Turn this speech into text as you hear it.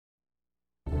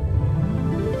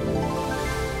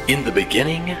In the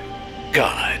beginning,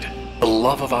 God, the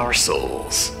love of our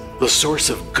souls, the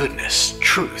source of goodness,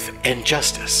 truth, and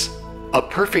justice, a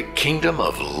perfect kingdom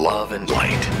of love and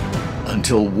light.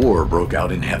 Until war broke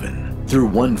out in heaven, through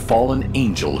one fallen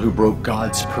angel who broke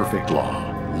God's perfect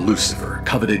law. Lucifer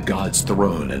coveted God's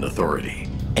throne and authority,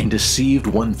 and deceived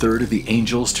 1/3 of the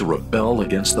angels to rebel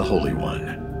against the Holy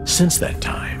One. Since that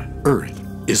time, Earth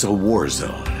is a war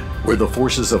zone, where the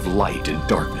forces of light and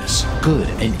darkness, good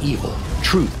and evil,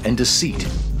 truth and deceit,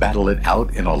 battle it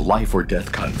out in a life or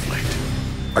death conflict.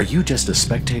 Are you just a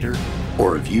spectator,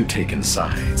 or have you taken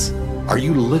sides? Are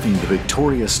you living the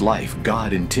victorious life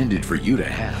God intended for you to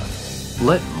have?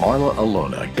 Let Marla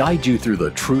Alona guide you through the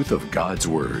truth of God's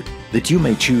Word, that you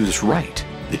may choose right,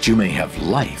 that you may have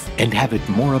life and have it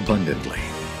more abundantly,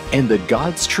 and that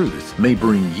God's truth may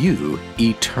bring you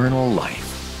eternal life.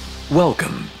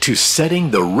 Welcome to Setting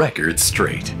the Record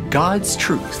Straight, God's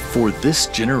truth for this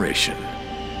generation.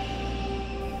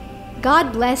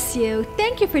 God bless you.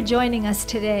 Thank you for joining us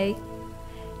today.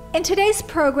 In today's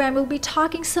program, we'll be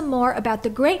talking some more about the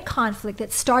great conflict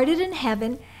that started in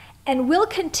heaven and will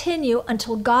continue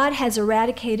until God has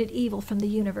eradicated evil from the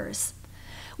universe.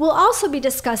 We'll also be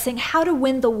discussing how to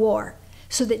win the war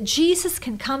so that Jesus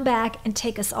can come back and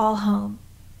take us all home.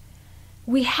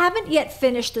 We haven't yet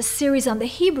finished the series on the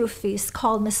Hebrew feast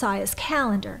called Messiah's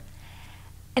Calendar,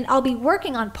 and I'll be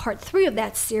working on part 3 of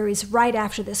that series right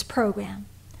after this program.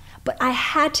 But I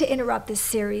had to interrupt this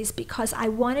series because I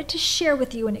wanted to share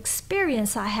with you an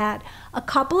experience I had a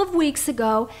couple of weeks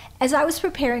ago as I was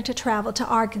preparing to travel to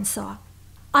Arkansas.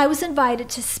 I was invited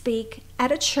to speak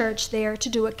at a church there to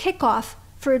do a kickoff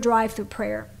for a drive-thru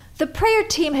prayer. The prayer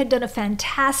team had done a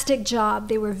fantastic job.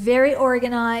 They were very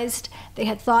organized. They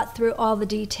had thought through all the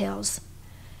details.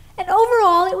 And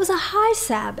overall, it was a high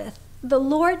Sabbath. The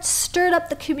Lord stirred up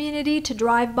the community to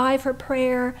drive by for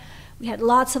prayer. We had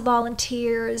lots of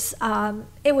volunteers.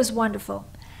 It was wonderful.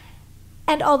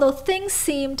 And although things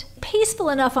seemed peaceful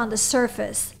enough on the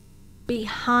surface,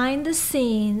 behind the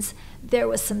scenes, there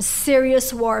was some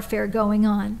serious warfare going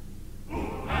on.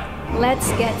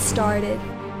 Let's get started.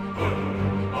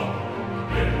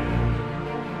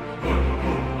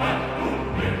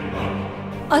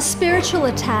 A spiritual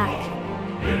attack.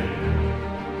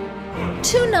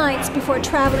 2 nights before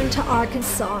traveling to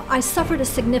Arkansas, I suffered a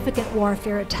significant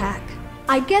warfare attack.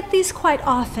 I get these quite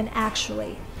often,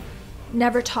 actually.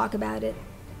 Never talk about it,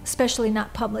 especially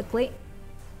not publicly.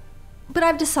 But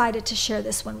I've decided to share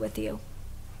this one with you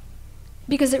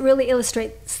because it really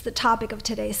illustrates the topic of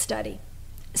today's study.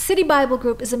 City Bible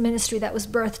Group is a ministry that was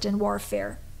birthed in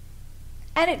warfare,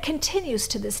 and it continues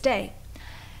to this day.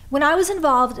 When I was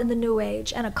involved in the New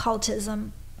Age and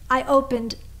occultism, I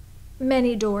opened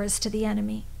many doors to the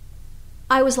enemy.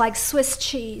 I was like Swiss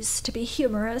cheese, to be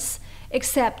humorous,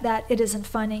 except that it isn't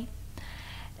funny.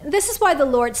 This is why the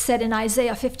Lord said in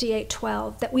Isaiah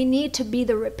 58:12 that we need to be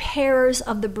the repairers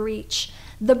of the breach.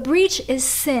 The breach is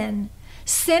sin.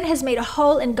 Sin has made a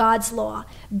hole in God's law.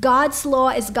 God's law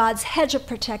is God's hedge of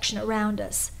protection around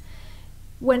us.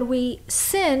 When we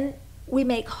sin, we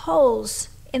make holes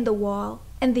in the wall,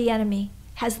 and the enemy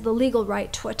has the legal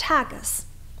right to attack us.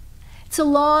 It's a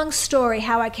long story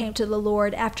how I came to the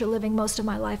Lord after living most of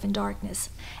my life in darkness.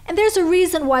 And there's a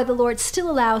reason why the Lord still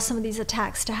allows some of these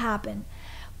attacks to happen.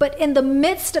 But in the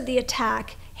midst of the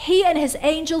attack, He and His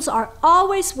angels are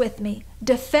always with me,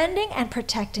 defending and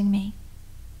protecting me.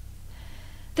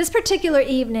 This particular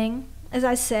evening, as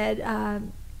I said, a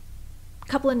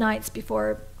couple of nights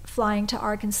before flying to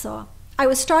Arkansas, I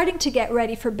was starting to get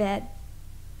ready for bed.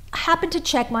 I happened to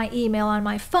check my email on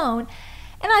my phone,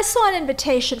 and I saw an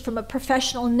invitation from a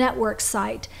professional network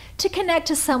site to connect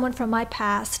to someone from my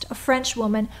past, a French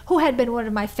woman who had been one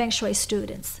of my Feng Shui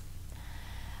students.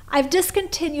 I've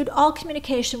discontinued all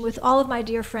communication with all of my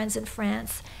dear friends in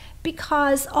France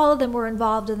because all of them were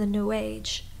involved in the New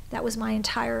Age. That was my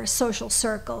entire social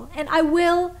circle. And I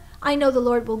know the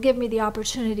Lord will give me the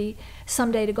opportunity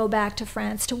someday to go back to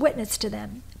France to witness to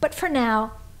them. But for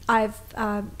now, I've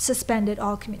suspended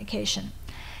all communication.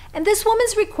 And this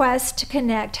woman's request to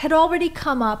connect had already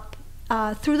come up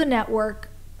through the network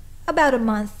about a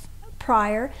month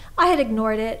prior. I had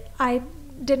ignored it. I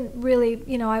didn't really,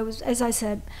 I was, as I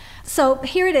said. So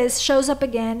here it is, shows up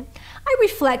again. I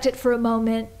reflected for a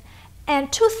moment,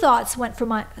 and 2 thoughts went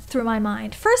through my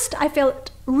mind. First, I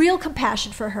felt real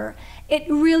compassion for her. It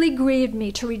really grieved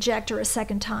me to reject her a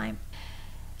second time.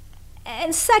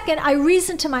 And second, I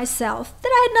reasoned to myself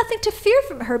that I had nothing to fear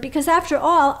from her because, after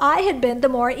all, I had been the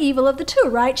more evil of the 2,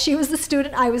 right? She was the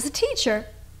student, I was the teacher.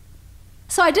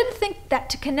 So I didn't think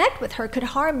that to connect with her could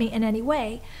harm me in any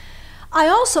way. I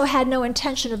also had no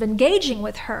intention of engaging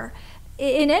with her.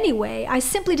 in any way. I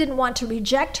simply didn't want to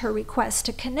reject her request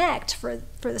to connect for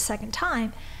the second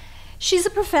time. She's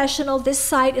a professional. This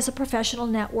site is a professional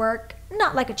network,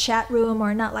 not like a chat room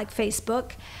or not like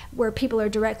Facebook where people are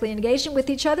directly engaging with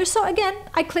each other. So again,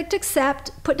 I clicked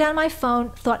accept, put down my phone,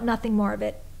 thought nothing more of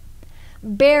it.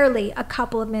 Barely a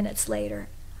couple of minutes later,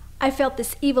 I felt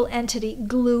this evil entity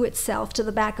glue itself to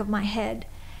the back of my head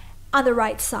on the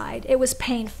right side. It was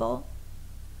painful.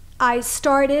 I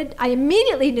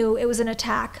immediately knew it was an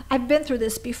attack. I've been through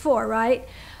this before, right?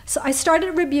 So I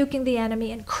started rebuking the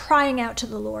enemy and crying out to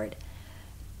the Lord.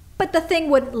 But the thing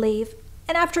wouldn't leave.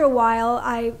 And after a while,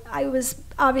 I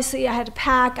had to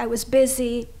pack, I was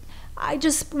busy. I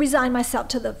just resigned myself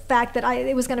to the fact that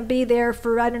it was going to be there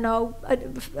for, I don't know,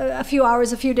 a few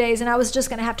hours, a few days, and I was just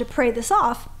going to have to pray this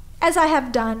off, as I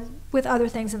have done with other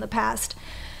things in the past.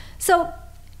 So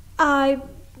I,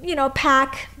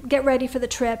 pack, get ready for the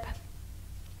trip.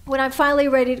 When I'm finally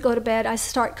ready to go to bed, I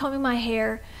start combing my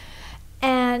hair,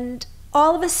 and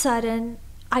all of a sudden,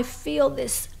 I feel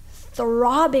this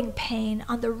throbbing pain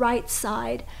on the right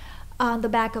side, on the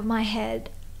back of my head,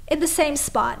 in the same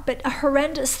spot, but a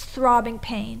horrendous throbbing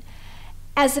pain,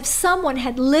 as if someone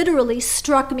had literally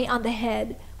struck me on the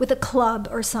head with a club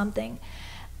or something.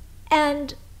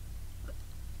 And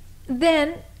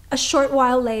then, a short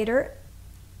while later,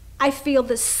 I feel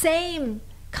the same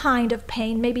kind of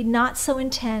pain, maybe not so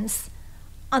intense,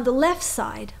 on the left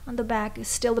side, on the back,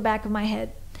 still the back of my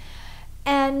head.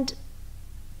 And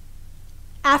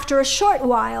after a short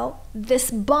while, this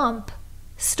bump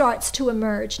starts to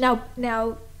emerge. Now,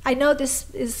 I know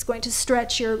this is going to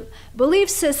stretch your belief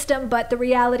system, but the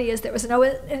reality is there was no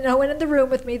one in the room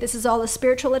with me. This is all a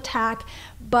spiritual attack,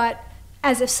 but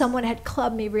as if someone had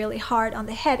clubbed me really hard on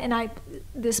the head, and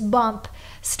this bump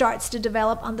starts to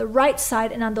develop on the right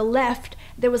side, and on the left,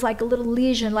 there was like a little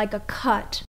lesion, like a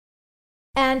cut.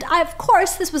 And of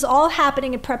course, this was all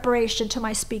happening in preparation to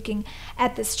my speaking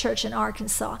at this church in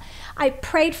Arkansas. I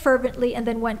prayed fervently and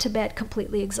then went to bed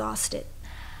completely exhausted.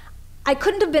 I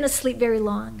couldn't have been asleep very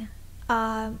long.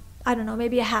 I don't know,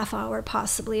 maybe a half hour,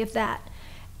 possibly, if that.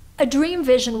 A dream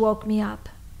vision woke me up.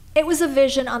 It was a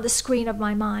vision on the screen of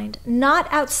my mind,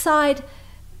 not outside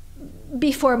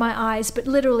before my eyes, but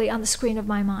literally on the screen of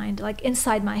my mind, like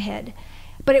inside my head.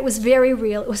 But it was very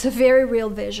real. It was a very real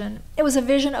vision. It was a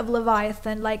vision of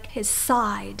Leviathan, like his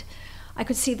side. I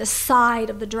could see the side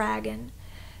of the dragon.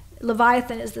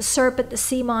 Leviathan is the serpent, the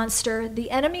sea monster, the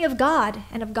enemy of God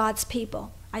and of God's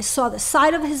people. I saw the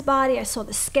side of his body, I saw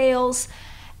the scales,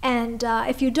 and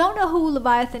if you don't know who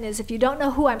Leviathan is, if you don't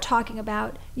know who I'm talking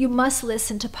about, you must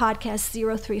listen to podcast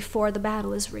 034, The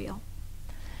Battle is Real.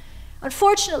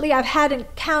 Unfortunately, I've had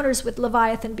encounters with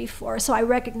Leviathan before, so I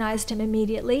recognized him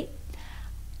immediately.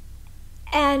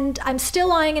 And I'm still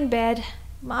lying in bed,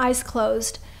 my eyes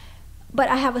closed, but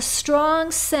I have a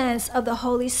strong sense of the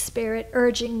Holy Spirit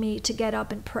urging me to get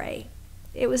up and pray.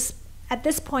 At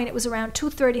this point, it was around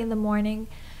 2:30 in the morning.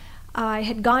 I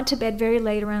had gone to bed very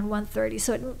late, around 1:30,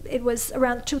 so it was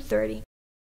around 2:30.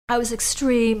 I was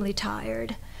extremely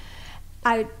tired.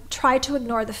 I tried to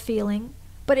ignore the feeling,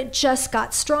 but it just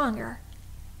got stronger.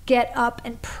 Get up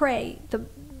and pray,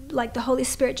 like the Holy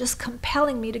Spirit just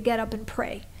compelling me to get up and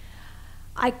pray.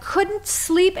 I couldn't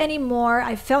sleep anymore.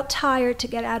 I felt tired to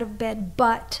get out of bed,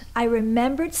 but I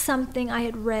remembered something I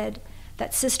had read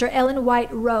that Sister Ellen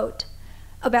White wrote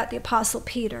about the Apostle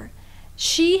Peter.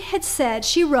 She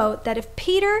wrote that if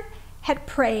Peter had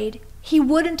prayed, he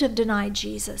wouldn't have denied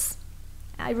Jesus.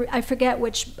 I forget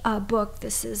which book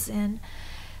this is in.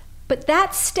 But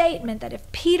that statement that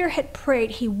if Peter had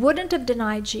prayed, he wouldn't have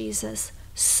denied Jesus,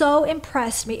 so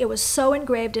impressed me. It was so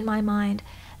engraved in my mind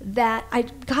that I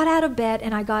got out of bed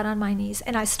and I got on my knees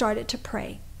and I started to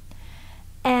pray.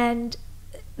 And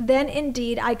then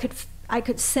indeed I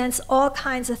could sense all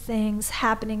kinds of things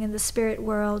happening in the spirit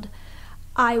world.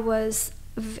 I was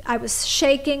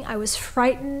shaking, I was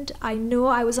frightened, I knew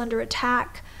I was under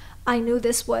attack, I knew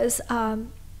this was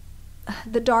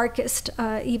the darkest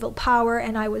evil power,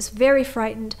 and I was very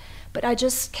frightened, but I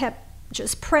just kept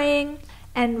praying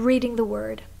and reading the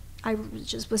word. I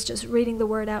was just reading the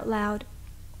word out loud.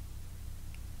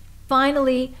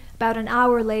 Finally, about an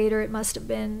hour later, it must have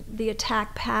been, the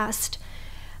attack passed.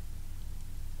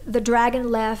 The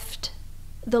dragon left.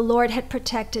 The Lord had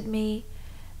protected me,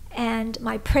 and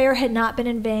my prayer had not been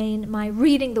in vain. My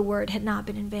reading the word had not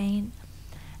been in vain.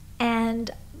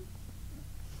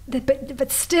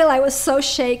 But still, I was so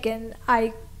shaken,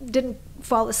 I didn't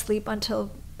fall asleep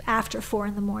until after 4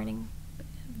 in the morning,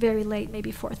 very late,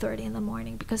 maybe 4:30 in the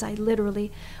morning, because I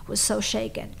literally was so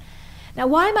shaken. Now,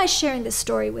 why am I sharing this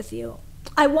story with you?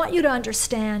 I want you to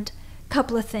understand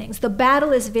couple of things. The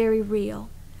battle is very real,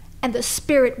 and the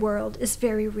spirit world is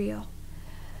very real.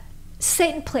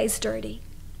 Satan plays dirty.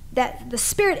 That the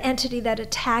spirit entity that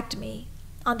attacked me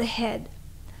on the head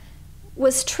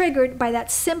was triggered by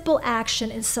that simple action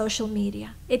in social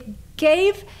media. It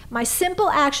gave my simple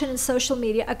action in social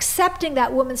media, accepting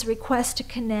that woman's request to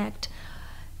connect,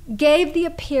 gave the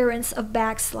appearance of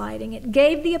backsliding. It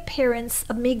gave the appearance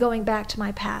of me going back to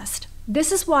my past.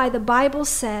 This is why the Bible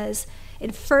says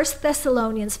in 1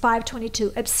 Thessalonians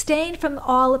 5:22, abstain from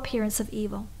all appearance of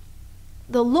evil.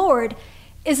 The Lord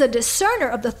is a discerner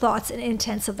of the thoughts and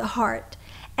intents of the heart.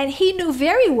 And he knew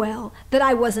very well that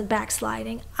I wasn't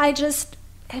backsliding. I just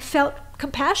felt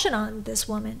compassion on this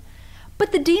woman.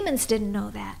 But the demons didn't know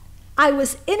that. I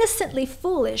was innocently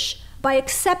foolish by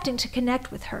accepting to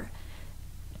connect with her.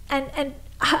 And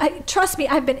trust me,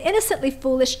 I've been innocently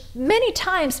foolish many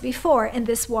times before in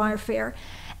this warfare,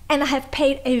 and I have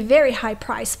paid a very high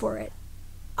price for it.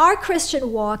 Our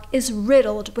Christian walk is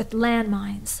riddled with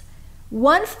landmines.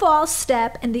 One false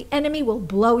step and the enemy will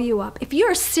blow you up. If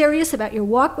you're serious about your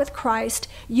walk with Christ,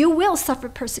 you will suffer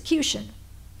persecution.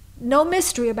 No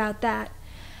mystery about that,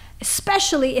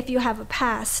 especially if you have a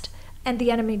past and the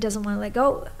enemy doesn't want to let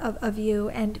go of you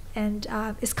and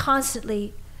is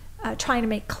constantly trying to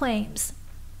make claims.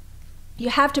 You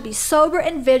have to be sober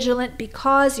and vigilant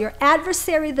because your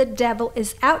adversary, the devil,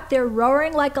 is out there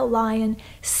roaring like a lion,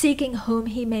 seeking whom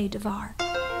he may devour.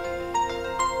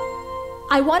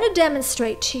 I want to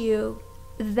demonstrate to you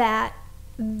that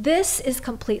this is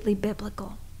completely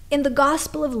biblical. In the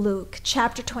Gospel of Luke,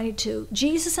 chapter 22,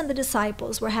 Jesus and the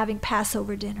disciples were having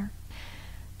Passover dinner.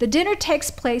 The dinner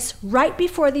takes place right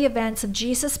before the events of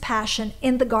Jesus' passion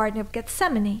in the Garden of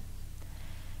Gethsemane.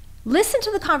 Listen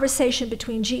to the conversation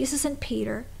between Jesus and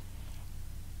Peter.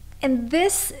 And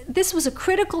this was a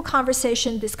critical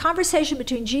conversation. This conversation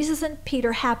between Jesus and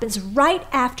Peter happens right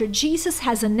after Jesus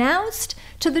has announced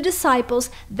to the disciples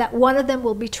that one of them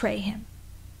will betray him.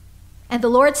 And the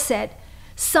Lord said,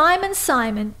 "Simon,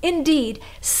 Simon, indeed,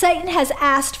 Satan has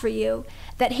asked for you,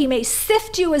 that he may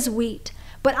sift you as wheat.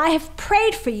 But I have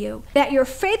prayed for you, that your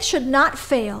faith should not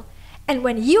fail. And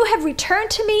when you have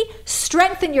returned to me,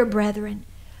 strengthen your brethren."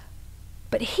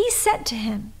 But he said to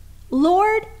him,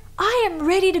 "Lord, I am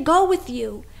ready to go with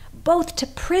you, both to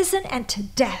prison and to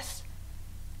death."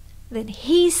 Then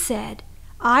he said,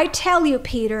 "I tell you,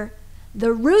 Peter,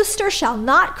 the rooster shall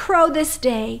not crow this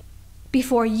day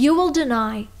before you will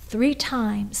deny 3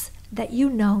 times that you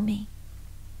know me."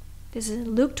 This is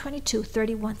in Luke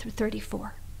 22:31 through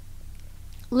 34.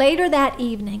 Later that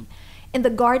evening, in the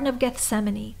Garden of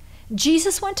Gethsemane,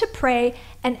 Jesus went to pray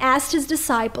and asked his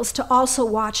disciples to also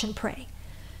watch and pray.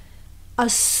 A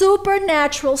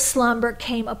supernatural slumber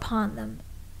came upon them,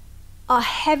 a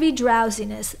heavy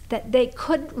drowsiness that they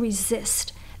couldn't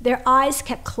resist. Their eyes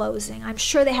kept closing. I'm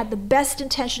sure they had the best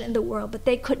intention in the world, but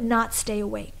they could not stay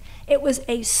awake. It was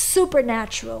a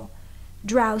supernatural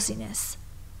drowsiness.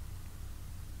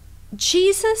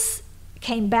 Jesus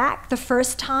came back the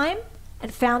first time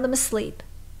and found them asleep.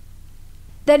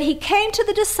 Then he came to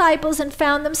the disciples and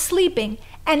found them sleeping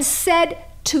and said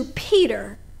to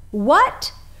Peter,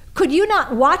 "What? Could you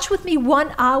not watch with me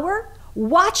 1 hour?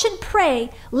 Watch and pray,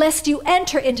 lest you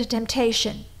enter into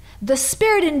temptation. The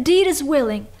spirit indeed is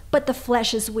willing, but the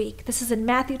flesh is weak." This is in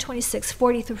Matthew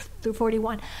 26:40 through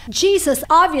 41. Jesus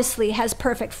obviously has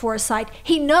perfect foresight.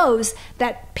 He knows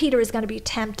that Peter is going to be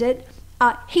tempted.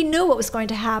 He knew what was going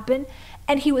to happen,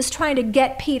 and he was trying to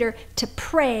get Peter to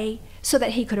pray so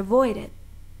that he could avoid it.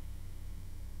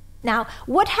 Now,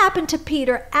 what happened to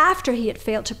Peter after he had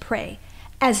failed to pray,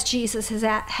 as Jesus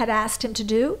had asked him to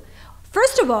do?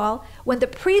 First of all, when the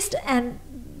priest and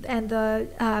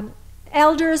the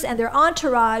elders and their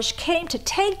entourage came to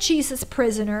take Jesus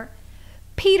prisoner,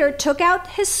 Peter took out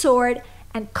his sword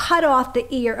and cut off the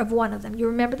ear of one of them. You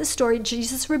remember the story.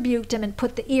 Jesus rebuked him and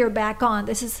put the ear back on.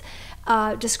 This is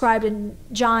described in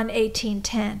John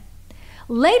 18:10.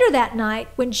 Later that night,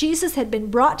 when Jesus had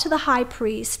been brought to the high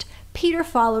priest, Peter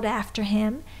followed after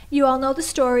him. You all know the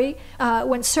story.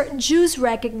 When certain Jews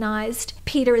recognized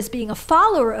Peter as being a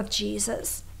follower of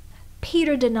Jesus,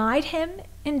 Peter denied him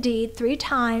indeed 3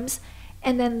 times,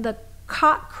 and then the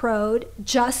cock crowed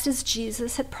just as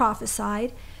Jesus had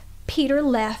prophesied. Peter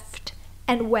left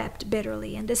and wept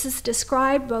bitterly. And this is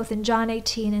described both in John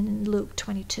 18 and in Luke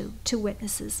 22, 2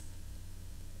 witnesses.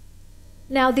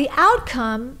 Now the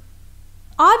outcome,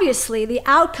 obviously the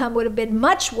outcome would have been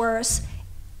much worse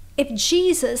if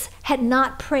Jesus had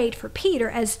not prayed for Peter.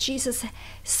 As Jesus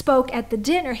spoke at the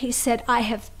dinner, he said, "I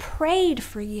have prayed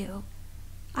for you.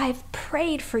 I have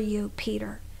prayed for you,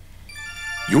 Peter."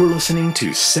 You're listening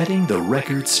to Setting the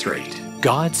Record Straight,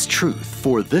 God's truth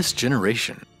for this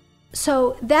generation.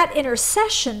 So that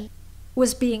intercession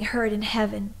was being heard in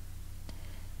heaven.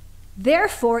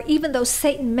 Therefore, even though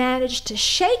Satan managed to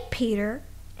shake Peter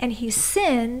and he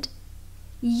sinned,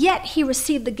 yet he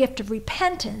received the gift of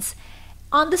repentance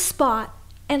on the spot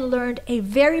and learned a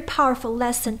very powerful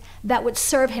lesson that would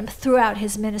serve him throughout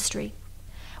his ministry.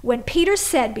 When Peter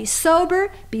said, "Be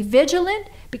sober, be vigilant,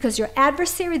 because your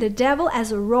adversary, the devil,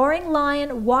 as a roaring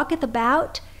lion, walketh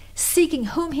about, seeking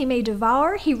whom he may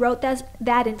devour," he wrote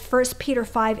that in 1 Peter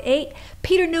 5:8.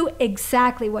 Peter knew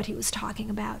exactly what he was talking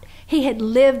about. He had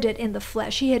lived it in the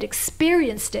flesh. He had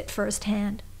experienced it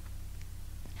firsthand.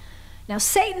 Now,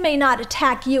 Satan may not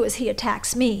attack you as he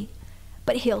attacks me,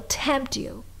 but he'll tempt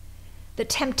you. The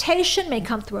temptation may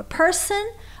come through a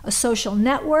person, a social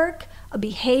network, a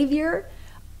behavior,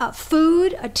 a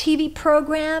food, a TV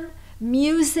program,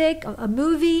 music, a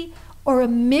movie, or a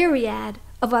myriad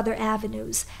of other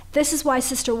avenues. This is why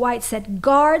Sister White said,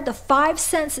 guard the 5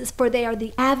 senses, for they are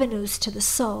the avenues to the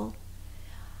soul.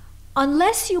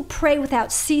 Unless you pray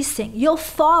without ceasing, you'll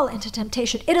fall into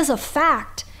temptation. It is a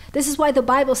fact. This is why the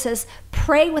Bible says,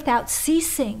 pray without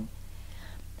ceasing.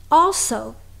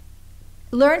 Also,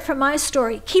 learn from my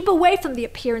story, keep away from the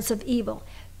appearance of evil,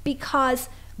 because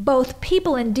both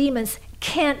people and demons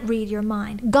can't read your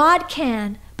mind. God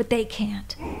can, but they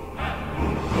can't.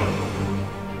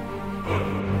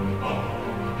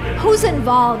 Who's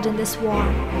involved in this war?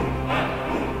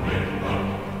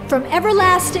 From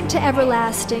everlasting to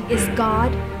everlasting is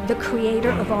God, the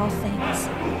creator of all things.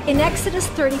 In Exodus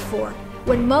 34,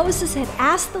 when Moses had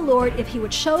asked the Lord if he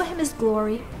would show him his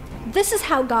glory, this is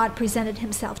how God presented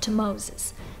himself to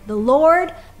Moses. The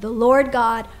Lord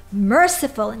God,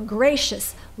 merciful and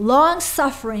gracious,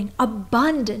 long-suffering,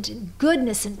 abundant in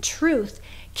goodness and truth,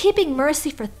 keeping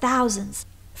mercy for thousands,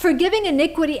 forgiving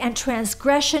iniquity and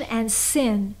transgression and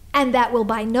sin, and that will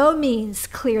by no means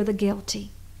clear the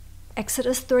guilty.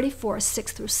 Exodus 34,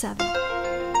 6-7.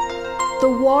 The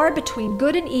war between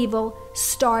good and evil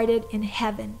started in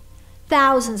heaven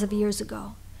thousands of years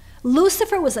ago.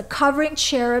 Lucifer was a covering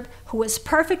cherub who was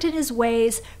perfect in his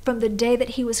ways from the day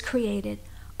that he was created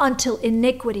until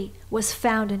iniquity was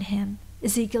found in him.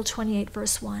 Ezekiel 28,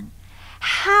 verse 1.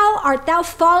 How art thou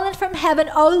fallen from heaven,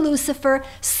 O Lucifer,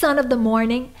 son of the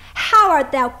morning? How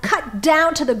art thou cut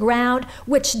down to the ground,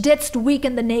 which didst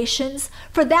weaken the nations?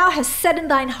 For thou hast said in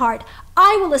thine heart,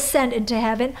 I will ascend into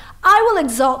heaven. I will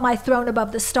exalt my throne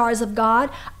above the stars of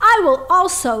God. I will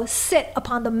also sit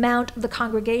upon the mount of the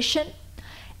congregation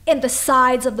in the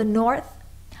sides of the north.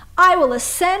 I will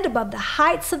ascend above the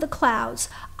heights of the clouds.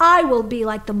 I will be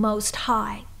like the Most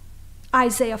High.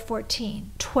 Isaiah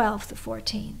 14,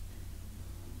 12-14.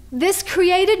 This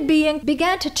created being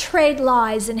began to trade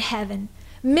lies in heaven,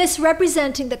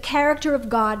 misrepresenting the character of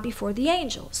God before the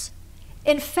angels.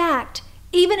 In fact,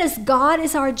 even as God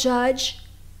is our judge,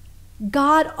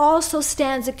 God also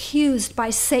stands accused by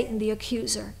Satan the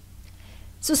accuser.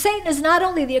 So Satan is not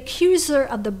only the accuser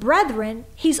of the brethren,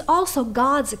 he's also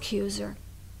God's accuser.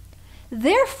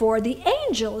 Therefore, the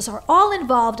angels are all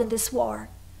involved in this war,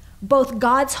 both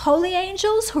God's holy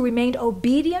angels who remained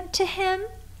obedient to him,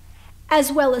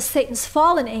 as well as Satan's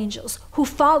fallen angels who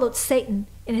followed Satan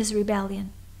in his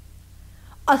rebellion.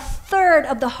 1/3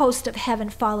 of the host of heaven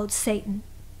followed Satan,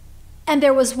 and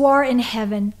there was war in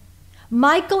heaven.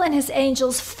 Michael and his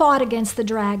angels fought against the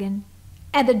dragon,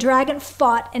 and the dragon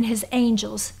fought and his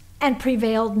angels, and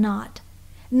prevailed not.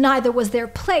 Neither was their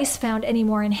place found any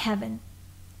more in heaven.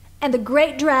 And the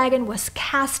great dragon was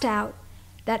cast out,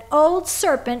 that old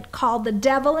serpent called the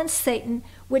devil and Satan,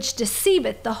 which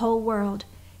deceiveth the whole world.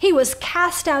 He was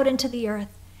cast out into the earth,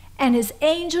 and his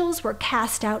angels were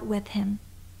cast out with him.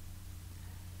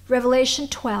 Revelation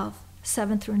 12,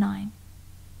 7-9.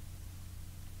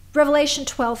 Revelation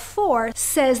 12:4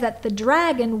 says that the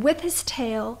dragon with his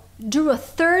tail drew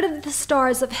 1/3 of the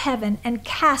stars of heaven and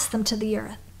cast them to the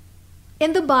earth.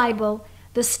 In the Bible,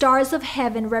 the stars of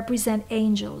heaven represent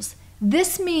angels.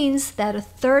 This means that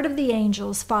 1/3 of the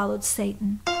angels followed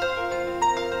Satan.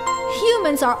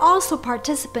 Humans are also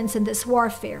participants in this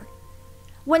warfare.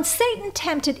 When Satan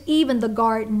tempted Eve in the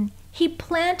garden, he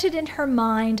planted in her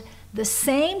mind the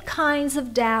same kinds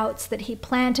of doubts that he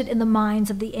planted in the minds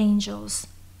of the angels.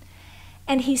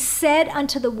 And he said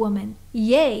unto the woman,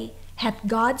 Yea, hath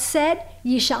God said,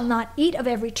 Ye shall not eat of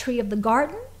every tree of the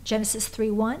garden? Genesis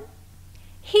 3:1.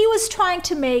 He was trying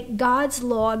to make God's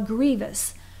law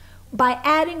grievous by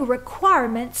adding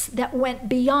requirements that went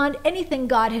beyond anything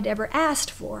God had ever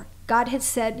asked for. God had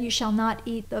said, You shall not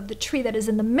eat of the tree that is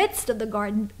in the midst of the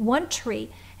garden, one tree.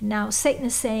 And now Satan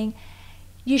is saying,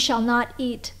 You shall not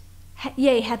eat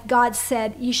Yea, hath God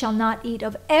said, ye shall not eat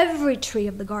of every tree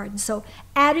of the garden. So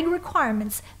adding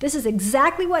requirements, this is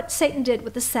exactly what Satan did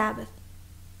with the Sabbath.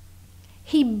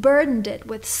 He burdened it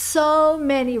with so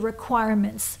many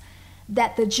requirements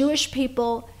that the Jewish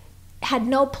people had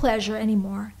no pleasure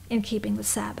anymore in keeping the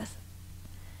Sabbath.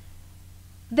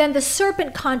 Then the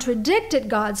serpent contradicted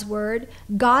God's word.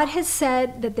 God had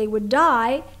said that they would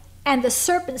die, and the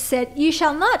serpent said, ye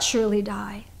shall not surely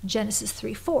die, Genesis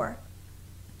 3:4.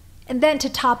 And then to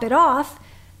top it off,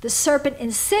 the serpent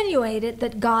insinuated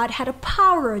that God had a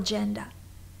power agenda.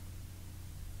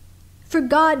 For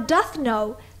God doth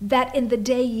know that in the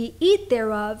day ye eat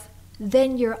thereof,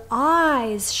 then your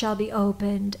eyes shall be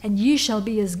opened, and ye shall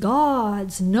be as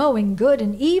gods, knowing good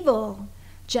and evil,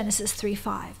 Genesis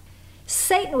 3:5.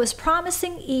 Satan was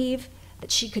promising Eve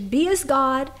that she could be as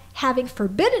God, having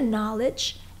forbidden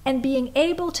knowledge, and being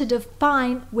able to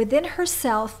define within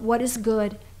herself what is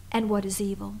good and what is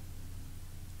evil.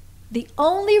 The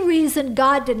only reason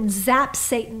God didn't zap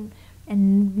Satan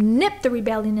and nip the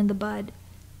rebellion in the bud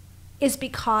is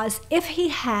because if he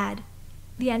had,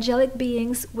 the angelic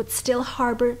beings would still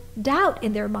harbor doubt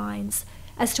in their minds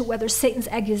as to whether Satan's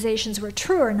accusations were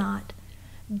true or not.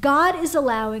 God is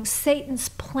allowing Satan's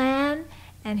plan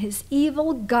and his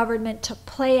evil government to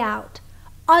play out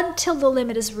until the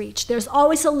limit is reached. There's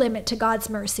always a limit to God's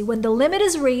mercy. When the limit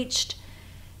is reached,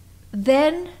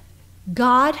 then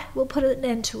God will put an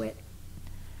end to it.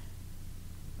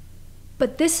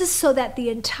 But this is so that the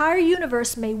entire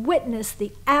universe may witness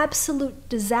the absolute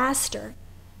disaster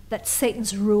that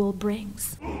Satan's rule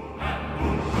brings.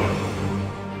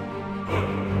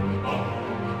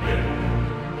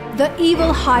 The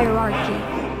evil hierarchy.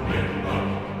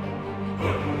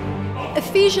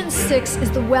 Ephesians 6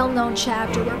 is the well-known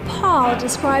chapter where Paul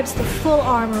describes the full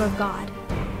armor of God.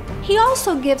 He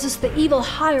also gives us the evil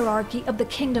hierarchy of the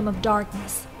kingdom of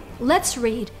darkness. Let's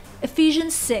read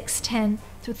Ephesians 6:10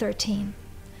 through 13.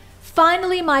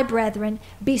 Finally, my brethren,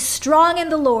 be strong in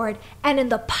the Lord and in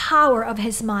the power of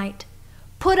his might.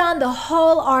 Put on the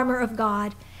whole armor of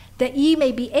God, that ye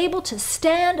may be able to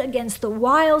stand against the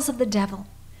wiles of the devil.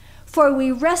 For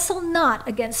we wrestle not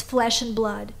against flesh and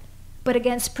blood, but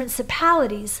against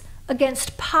principalities,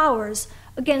 against powers,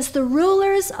 against the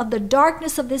rulers of the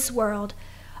darkness of this world,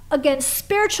 against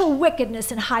spiritual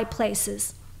wickedness in high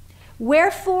places.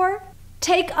 Wherefore,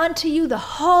 take unto you the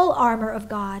whole armor of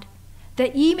God,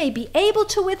 that ye may be able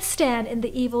to withstand in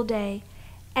the evil day,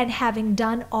 and having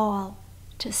done all,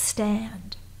 to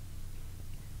stand.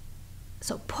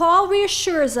 So Paul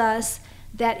reassures us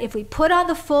that if we put on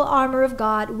the full armor of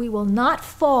God, we will not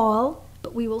fall,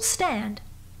 but we will stand.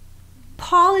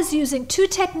 Paul is using two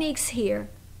techniques here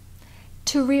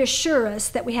to reassure us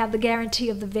that we have the guarantee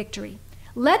of the victory.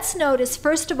 Let's notice,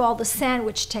 first of all, the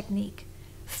sandwich technique.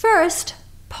 First,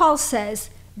 Paul says,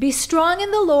 be strong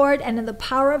in the Lord and in the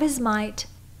power of his might,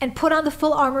 and put on the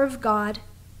full armor of God,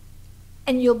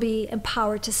 and you'll be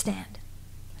empowered to stand.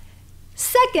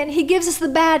 Second, he gives us the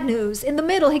bad news. In the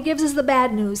middle, he gives us the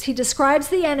bad news. He describes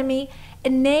the enemy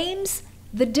and names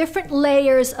the different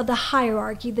layers of the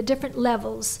hierarchy, the different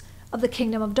levels of the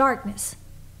kingdom of darkness.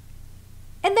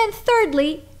 And then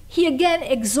thirdly, he again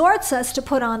exhorts us to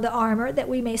put on the armor that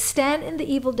we may stand in the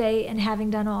evil day, and having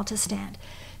done all, to stand.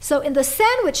 So in the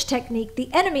sandwich technique, the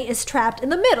enemy is trapped in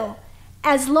the middle.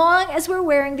 As long as we're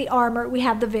wearing the armor, we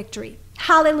have the victory.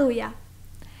 Hallelujah.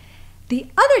 The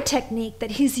other technique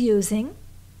that he's using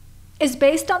is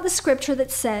based on the scripture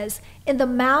that says, in the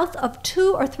mouth of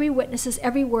 2 or 3 witnesses,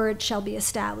 every word shall be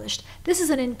established. This is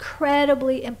an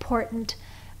incredibly important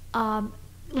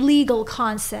legal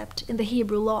concept in the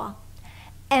Hebrew law.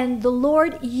 And the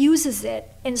Lord uses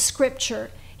it in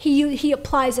scripture. He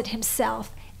applies it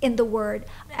himself in the word.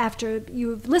 After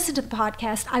you've listened to the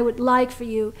podcast, I would like for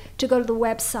you to go to the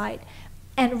website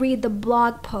and read the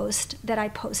blog post that I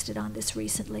posted on this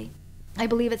recently. I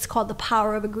believe it's called The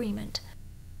Power of Agreement.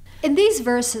 In these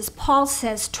verses, Paul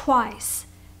says twice,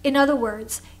 in other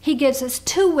words, he gives us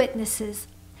 2 witnesses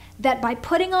that by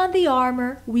putting on the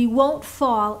armor, we won't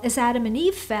fall as Adam and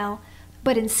Eve fell,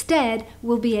 but instead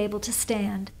we'll be able to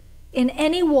stand. In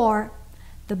any war,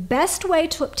 the best way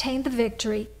to obtain the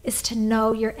victory is to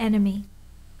know your enemy.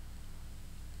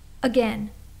 Again,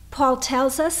 Paul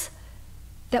tells us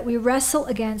that we wrestle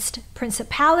against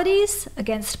principalities,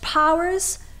 against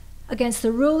powers, against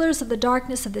the rulers of the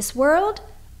darkness of this world,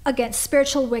 against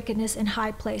spiritual wickedness in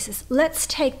high places. Let's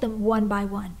take them one by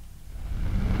one.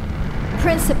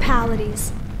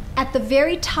 Principalities. At the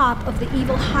very top of the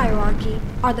evil hierarchy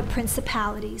are the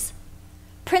principalities.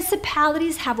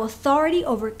 Principalities have authority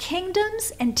over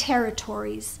kingdoms and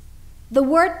territories. The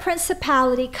word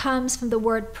principality comes from the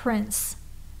word prince.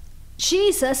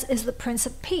 Jesus is the Prince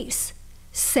of Peace.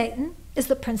 Satan is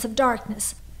the Prince of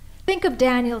Darkness. Think of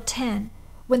Daniel 10,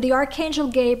 when the Archangel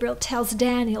Gabriel tells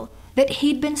Daniel that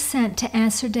he'd been sent to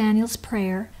answer Daniel's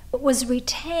prayer, but was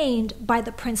retained by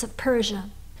the Prince of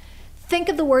Persia. Think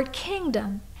of the word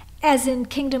kingdom, as in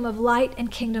kingdom of light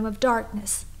and kingdom of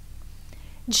darkness.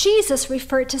 Jesus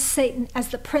referred to Satan as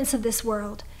the prince of this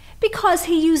world because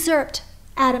he usurped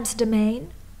Adam's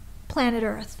domain, planet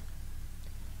Earth.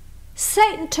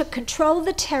 Satan took control of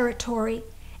the territory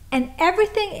and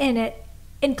everything in it,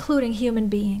 including human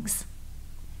beings.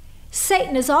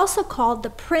 Satan is also called the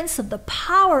prince of the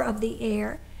power of the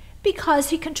air because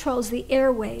he controls the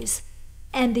airways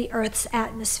and the Earth's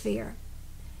atmosphere.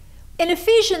 In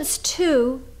Ephesians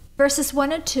 2, verses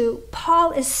 1 and 2,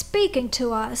 Paul is speaking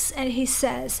to us and he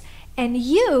says, "And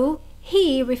you,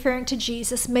 he," referring to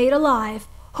Jesus, "made alive,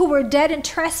 who were dead in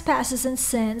trespasses and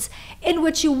sins, in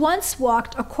which you once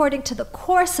walked according to the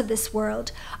course of this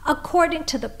world, according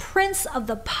to the prince of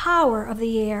the power of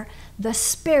the air, the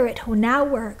spirit who now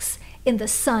works in the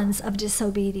sons of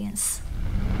disobedience."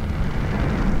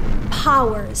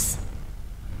 Powers.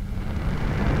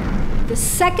 The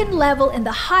second level in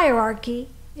the hierarchy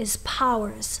is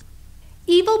powers.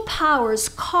 Evil powers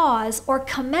cause or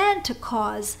command to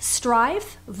cause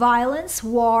strife, violence,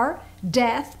 war,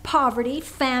 death, poverty,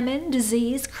 famine,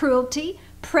 disease, cruelty,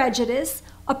 prejudice,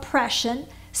 oppression,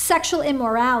 sexual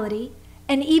immorality,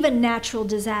 and even natural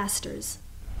disasters.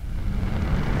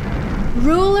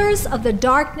 Rulers of the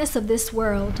darkness of this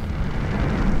world.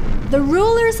 The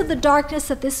rulers of the darkness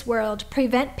of this world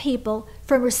prevent people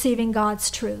from receiving God's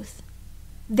truth.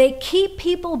 They keep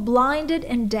people blinded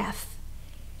and deaf.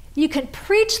 You can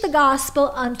preach the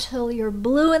gospel until you're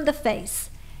blue in the face.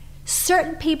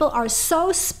 Certain people are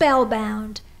so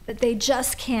spellbound that they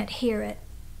just can't hear it.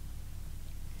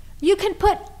 You can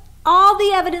put all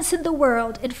the evidence in the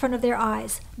world in front of their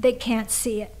eyes. They can't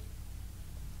see it.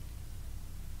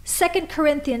 2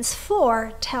 Corinthians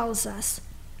 4 tells us,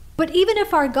 "But even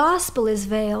if our gospel is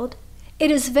veiled, it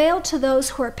is veiled to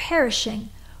those who are perishing,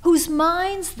 whose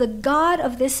minds the God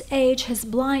of this age has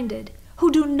blinded, who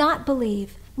do not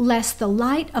believe, lest the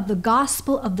light of the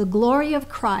gospel of the glory of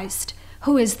Christ,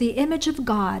 who is the image of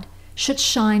God, should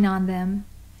shine on them."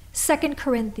 2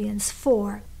 Corinthians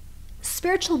 4.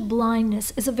 Spiritual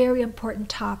blindness is a very important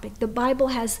topic. The Bible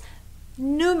has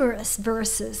numerous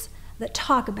verses that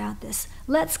talk about this.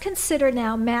 Let's consider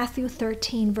now Matthew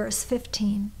 13, verse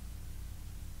 15.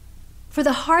 "For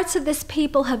the hearts of this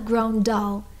people have grown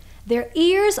dull. Their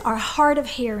ears are hard of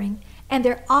hearing, and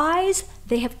their eyes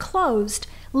they have closed,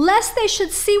 lest they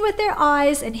should see with their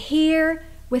eyes and hear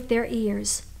with their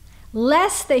ears,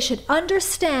 lest they should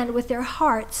understand with their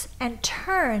hearts and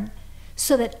turn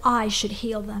so that I should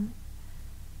heal them."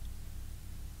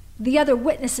 The other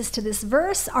witnesses to this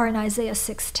verse are in Isaiah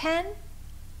 6:10,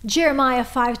 Jeremiah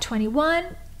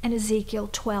 5:21, and Ezekiel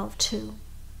 12:2.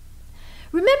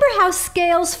 Remember how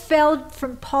scales fell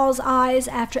from Paul's eyes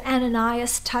after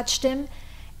Ananias touched him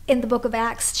in the book of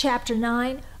Acts chapter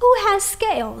 9? Who has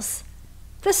scales?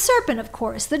 The serpent, of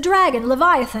course, the dragon,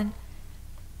 Leviathan.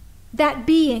 That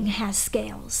being has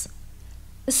scales.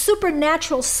 The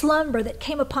supernatural slumber that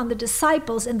came upon the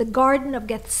disciples in the Garden of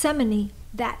Gethsemane,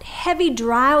 that heavy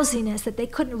drowsiness that they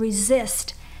couldn't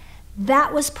resist,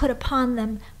 that was put upon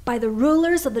them by the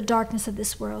rulers of the darkness of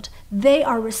this world. They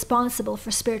are responsible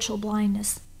for spiritual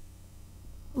blindness.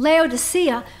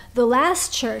 Laodicea, the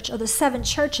last church of the 7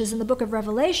 churches in the book of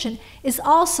Revelation, is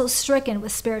also stricken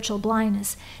with spiritual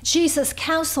blindness. Jesus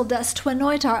counseled us to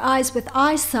anoint our eyes with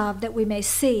eye salve that we may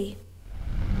see.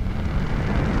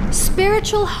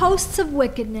 Spiritual hosts of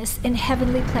wickedness in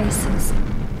heavenly places.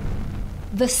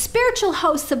 The spiritual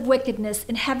hosts of wickedness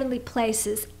in heavenly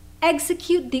places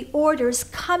execute the orders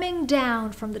coming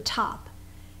down from the top.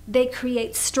 They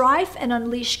create strife and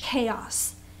unleash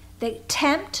chaos. They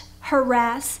tempt,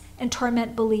 harass, and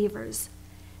torment believers.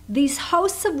 These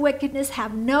hosts of wickedness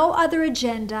have no other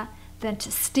agenda than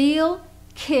to steal,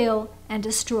 kill, and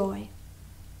destroy.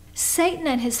 Satan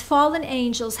and his fallen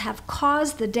angels have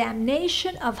caused the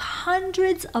damnation of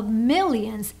hundreds of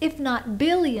millions, if not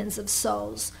billions, of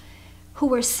souls who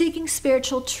were seeking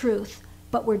spiritual truth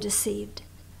but were deceived.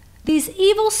 These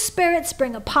evil spirits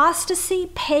bring apostasy,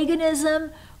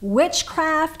 paganism,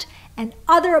 witchcraft, and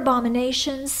other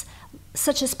abominations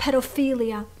such as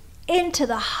pedophilia into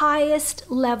the highest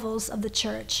levels of the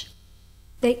church.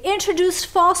 They introduced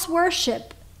false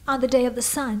worship on the day of the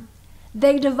sun.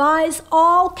 They devise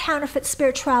all counterfeit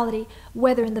spirituality,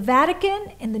 whether in the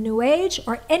Vatican, in the New Age,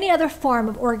 or any other form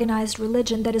of organized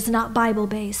religion that is not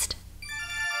Bible-based.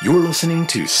 You're listening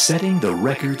to Setting the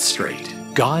Record Straight,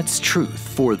 God's truth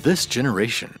for this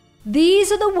generation.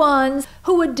 These are the ones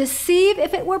who would deceive,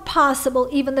 if it were possible,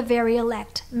 even the very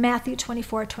elect. Matthew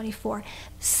 24:24.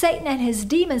 Satan and his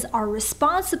demons are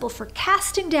responsible for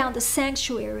casting down the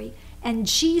sanctuary and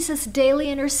Jesus' daily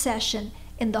intercession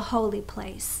in the holy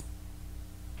place.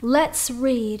 Let's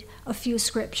read a few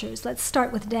scriptures. Let's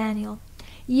start with Daniel.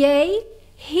 Yea,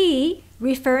 he,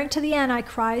 referring to the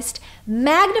Antichrist,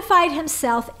 magnified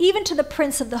himself even to the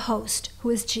prince of the host,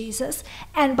 who is Jesus,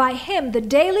 and by him the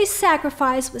daily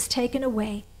sacrifice was taken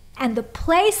away, and the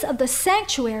place of the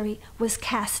sanctuary was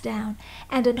cast down,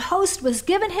 and an host was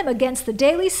given him against the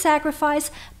daily sacrifice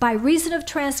by reason of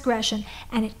transgression,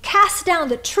 and it cast down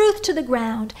the truth to the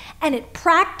ground, and it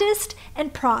practiced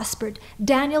and prospered.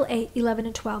 Daniel 8:11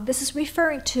 and 12. This is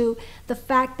referring to the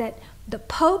fact that the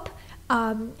Pope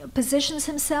positions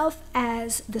himself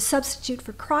as the substitute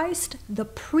for Christ. The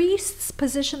priests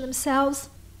position themselves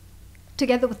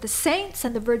together with the saints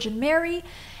and the Virgin Mary,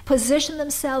 position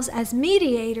themselves as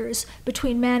mediators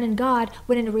between man and God,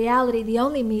 when in reality the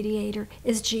only mediator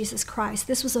is Jesus Christ.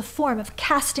 This was a form of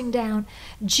casting down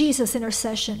Jesus'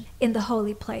 intercession in the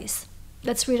holy place.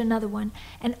 Let's read another one.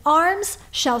 And arms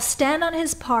shall stand on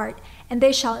his part, and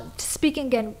they shall, speaking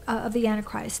again of the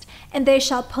Antichrist, and they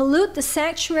shall pollute the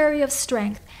sanctuary of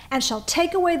strength, and shall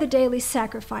take away the daily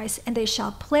sacrifice, and they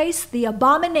shall place the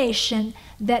abomination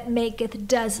that maketh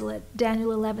desolate. Daniel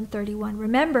 11:31.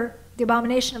 Remember, the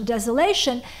abomination of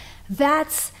desolation,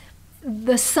 that's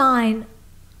the sign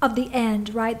of the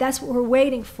end, right? That's what we're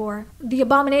waiting for. The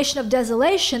abomination of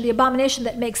desolation, the abomination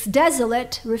that makes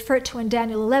desolate, referred to in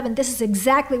Daniel 11, this is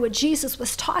exactly what Jesus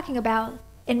was talking about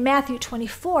in Matthew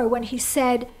 24, when he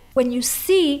said, when you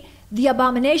see the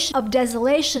abomination of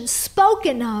desolation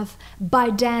spoken of by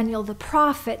Daniel the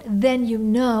prophet, then you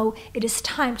know it is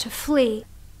time to flee.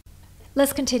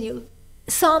 Let's continue.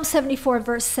 Psalm 74,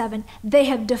 verse 7. They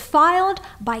have defiled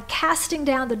by casting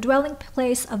down the dwelling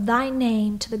place of thy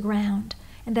name to the ground.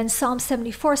 And then Psalm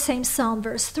 74, same psalm,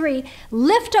 verse 3.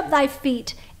 Lift up thy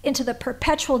feet into the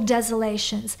perpetual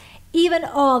desolations, even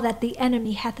all that the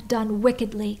enemy hath done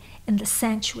wickedly in the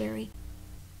sanctuary.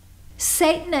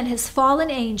 Satan and his fallen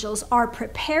angels are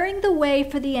preparing the way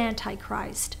for the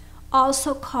Antichrist,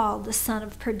 also called the son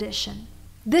of perdition.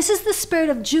 This is the spirit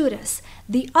of Judas,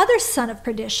 the other son of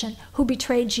perdition, who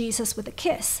betrayed Jesus with a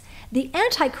kiss. The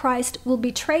Antichrist will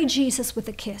betray Jesus with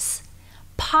a kiss,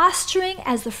 posturing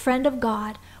as the friend of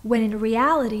God, when in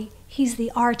reality he's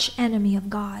the arch enemy of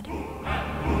God.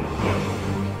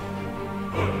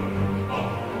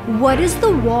 What is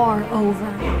the war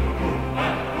over?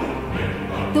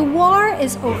 The war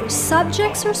is over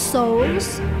subjects or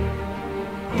souls,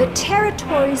 the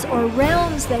territories or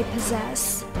realms they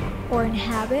possess or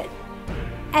inhabit,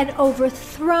 and over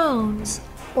thrones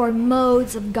or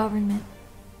modes of government.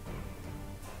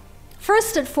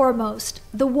 First and foremost,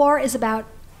 the war is about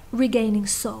regaining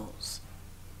souls.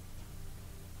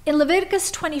 In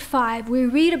Leviticus 25, we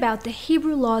read about the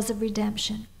Hebrew laws of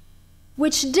redemption,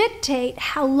 which dictate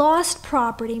how lost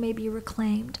property may be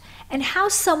reclaimed and how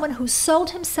someone who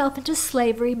sold himself into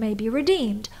slavery may be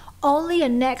redeemed. Only a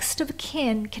next of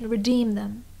kin can redeem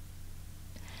them.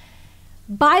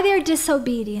 By their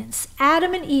disobedience,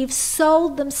 Adam and Eve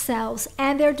sold themselves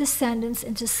and their descendants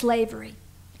into slavery.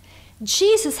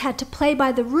 Jesus had to play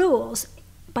by the rules,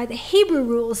 by the Hebrew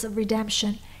rules of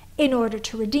redemption, in order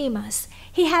to redeem us.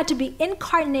 He had to be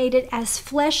incarnated as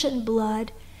flesh and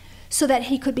blood so that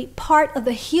he could be part of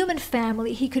the human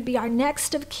family, he could be our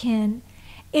next of kin,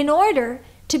 in order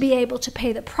to be able to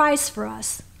pay the price for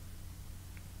us.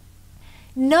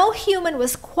 No human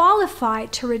was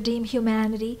qualified to redeem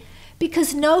humanity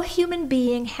because no human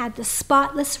being had the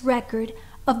spotless record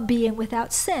of being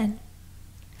without sin.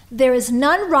 There is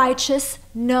none righteous,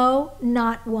 no,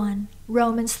 not one.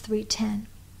 Romans 3:10.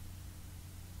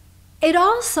 It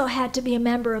also had to be a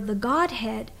member of the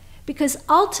Godhead, because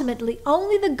ultimately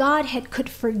only the Godhead could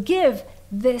forgive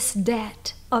this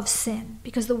debt of sin,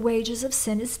 because the wages of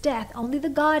sin is death. Only the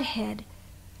Godhead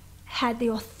had the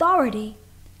authority,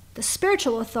 the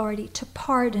spiritual authority, to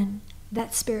pardon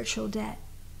that spiritual debt.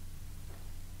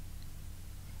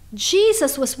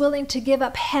 Jesus was willing to give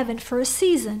up heaven for a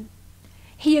season.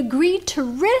 He agreed to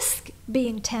risk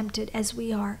being tempted as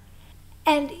we are.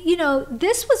 And,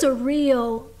 this was a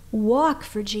real walk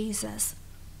for Jesus.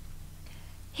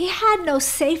 He had no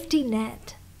safety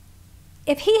net.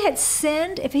 If he had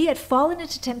sinned, if he had fallen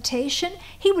into temptation,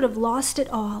 he would have lost it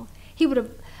all. He would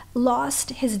have lost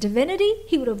his divinity.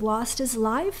 He would have lost his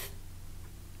life,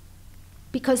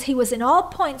 because he was in all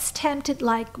points tempted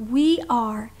like we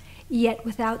are, yet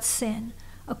without sin,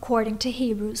 according to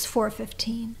Hebrews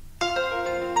 4:15.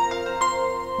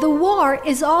 The war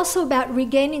is also about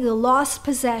regaining the lost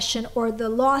possession or the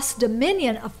lost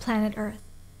dominion of planet Earth.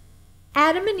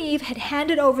 Adam and Eve had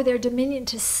handed over their dominion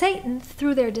to Satan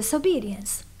through their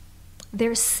disobedience.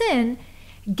 Their sin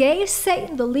gave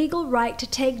Satan the legal right to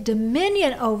take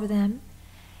dominion over them,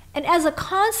 and as a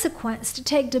consequence, to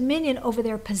take dominion over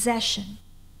their possession.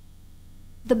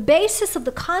 The basis of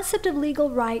the concept of legal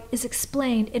right is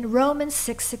explained in Romans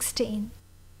 6:16.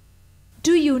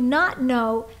 Do you not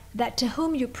know that to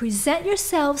whom you present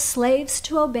yourselves slaves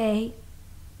to obey,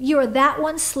 you are that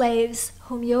one slaves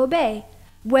whom you obey,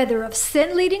 whether of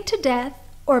sin leading to death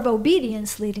or of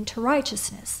obedience leading to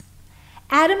righteousness?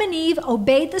 Adam and Eve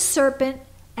obeyed the serpent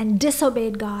and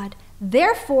disobeyed God.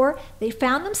 Therefore, they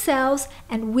found themselves,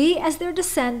 and we as their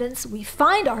descendants, we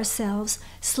find ourselves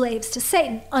slaves to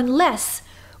Satan, unless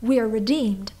we are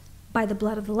redeemed by the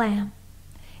blood of the Lamb.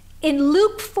 In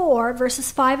Luke 4,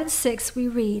 verses 5 and 6, we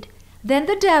read, Then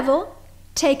the devil,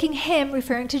 taking him,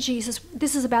 referring to Jesus,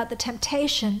 this is about the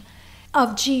temptation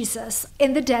of Jesus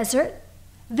in the desert.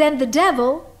 Then the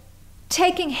devil,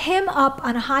 taking him up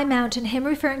on a high mountain, him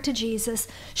referring to Jesus,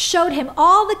 showed him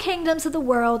all the kingdoms of the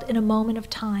world in a moment of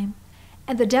time.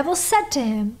 And the devil said to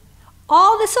him,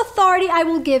 All this authority I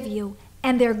will give you,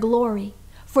 and their glory,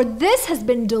 for this has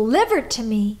been delivered to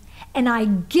me, and I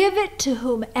give it to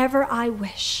whomever I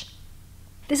wish.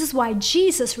 This is why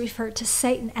Jesus referred to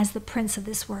Satan as the prince of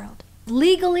this world.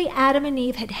 Legally, Adam and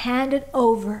Eve had handed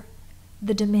over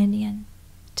the dominion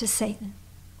to Satan.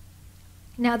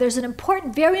 Now, there's an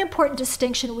important, very important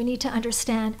distinction we need to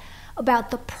understand about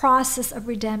the process of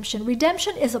redemption.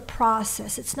 Redemption is a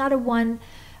process. It's not a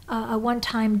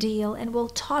one-time deal, and we'll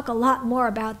talk a lot more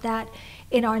about that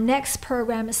in our next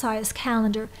program, Messiah's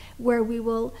Calendar, where we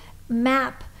will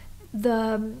map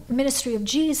the ministry of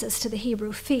Jesus to the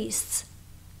Hebrew feasts.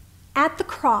 At the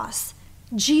cross,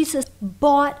 Jesus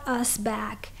bought us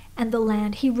back and the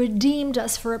land. He redeemed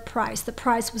us for a price. The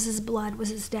price was his blood, was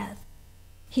his death.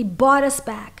 He bought us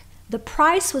back. The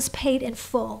price was paid in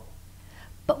full.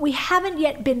 But we haven't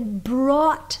yet been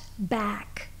brought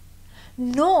back,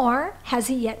 nor has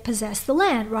he yet possessed the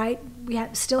land, right? We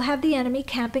still have the enemy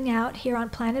camping out here on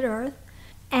planet Earth,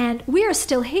 and we are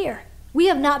still here. We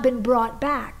have not been brought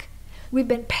back. We've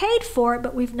been paid for it,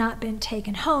 but we've not been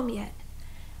taken home yet.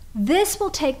 This will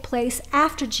take place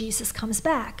after Jesus comes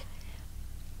back.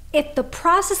 If the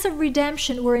process of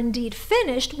redemption were indeed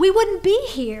finished, we wouldn't be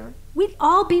here. We'd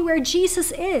all be where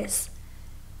Jesus is.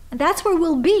 And that's where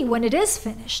we'll be when it is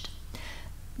finished.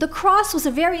 The cross was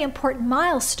a very important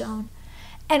milestone.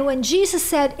 And when Jesus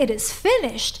said it is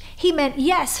finished, he meant,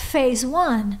 yes, phase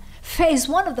one. Phase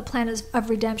one of the plan of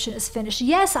redemption is finished.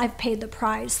 Yes, I've paid the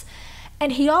price.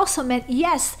 And he also meant,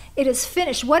 yes, it is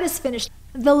finished. What is finished?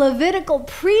 The Levitical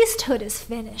priesthood is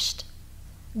finished.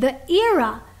 The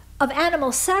era of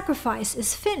animal sacrifice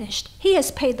is finished. He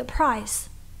has paid the price.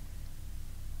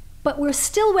 But we're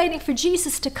still waiting for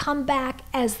Jesus to come back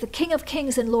as the King of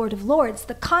Kings and Lord of Lords,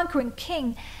 the conquering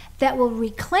king that will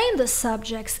reclaim the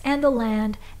subjects and the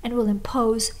land and will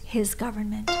impose his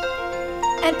government.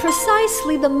 And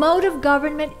precisely the mode of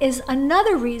government is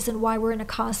another reason why we're in a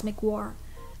cosmic war.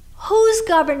 Whose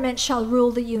government shall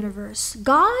rule the universe,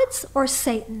 God's or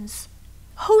Satan's?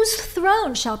 Whose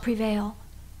throne shall prevail?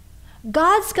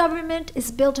 God's government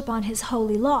is built upon his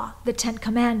holy law, the 10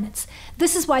 Commandments.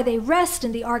 This is why they rest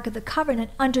in the Ark of the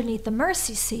Covenant underneath the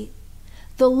mercy seat.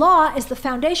 The law is the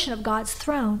foundation of God's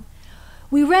throne.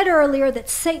 We read earlier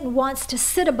that Satan wants to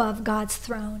sit above God's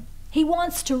throne. He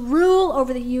wants to rule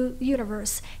over the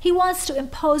universe. He wants to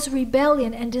impose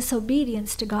rebellion and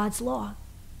disobedience to God's law.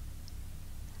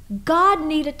 God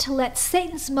needed to let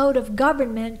Satan's mode of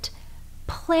government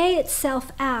play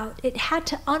itself out. It had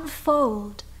to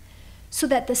unfold so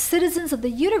that the citizens of the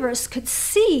universe could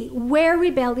see where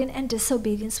rebellion and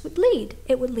disobedience would lead.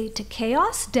 It would lead to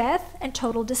chaos, death, and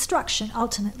total destruction,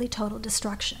 ultimately total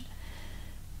destruction.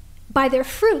 By their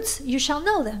fruits you shall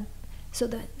know them. So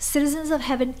the citizens of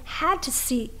heaven had to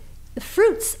see the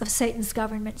fruits of Satan's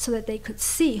government so that they could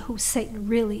see who Satan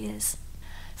really is.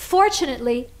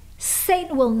 Fortunately,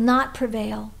 Satan will not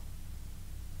prevail.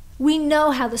 We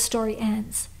know how the story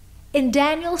ends. In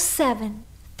Daniel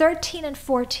 7:13 and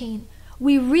 14,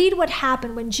 we read what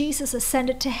happened when Jesus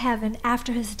ascended to heaven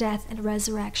after his death and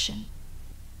resurrection.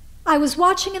 I was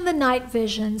watching in the night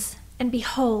visions, and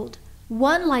behold,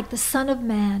 one like the Son of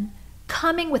Man,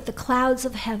 coming with the clouds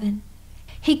of heaven.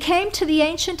 He came to the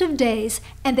Ancient of Days,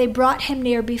 and they brought him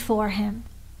near before him.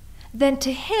 Then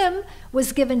to him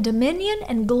was given dominion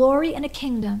and glory and a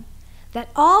kingdom, that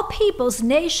all peoples,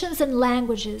 nations, and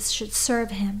languages should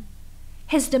serve him.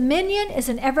 His dominion is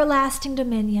an everlasting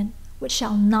dominion, which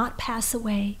shall not pass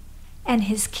away, and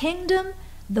his kingdom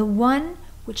the one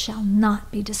which shall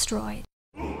not be destroyed.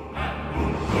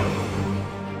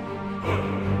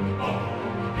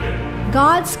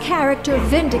 God's character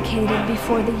vindicated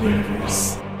before the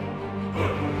universe.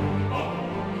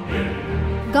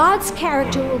 God's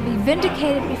character will be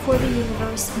vindicated before the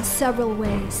universe in several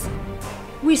ways.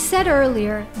 We said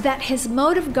earlier that his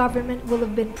mode of government will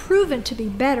have been proven to be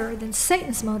better than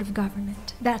Satan's mode of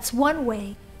government. That's one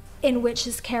way in which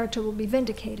his character will be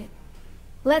vindicated.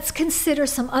 Let's consider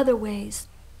some other ways.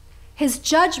 His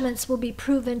judgments will be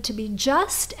proven to be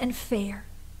just and fair.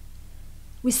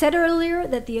 We said earlier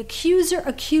that the accuser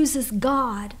accuses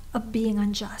God of being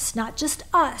unjust, not just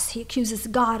us. He accuses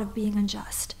God of being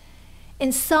unjust.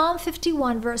 In Psalm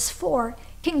 51, verse 4,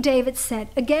 King David said,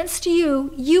 "Against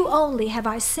you, you only have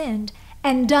I sinned,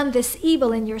 and done this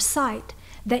evil in your sight,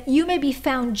 that you may be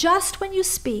found just when you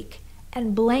speak,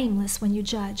 and blameless when you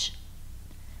judge."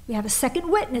 We have a second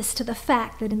witness to the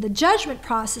fact that in the judgment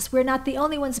process, we're not the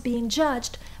only ones being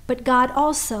judged, but God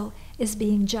also is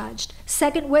being judged.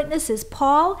 Second witness is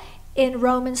Paul in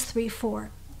Romans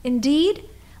 3:4. "Indeed,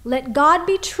 let God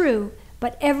be true,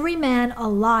 but every man a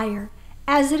liar,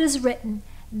 as it is written,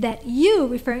 that you,"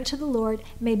 referring to the Lord,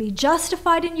 "may be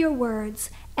justified in your words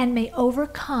and may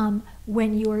overcome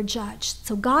when you are judged."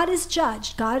 So God is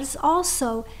judged. God is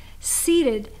also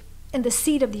seated in the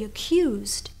seat of the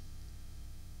accused.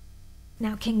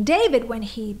 Now, King David, when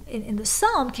in the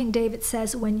Psalm, King David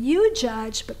says, "when you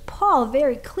judge," but Paul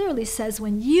very clearly says,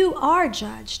 "when you are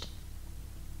judged."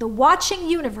 The watching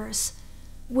universe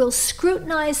will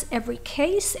scrutinize every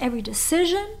case, every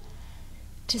decision,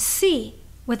 to see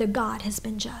whether God has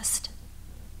been just.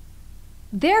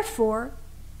 Therefore,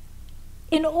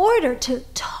 in order to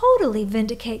totally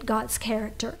vindicate God's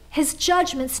character, his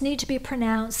judgments need to be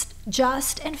pronounced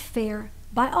just and fair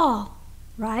by all,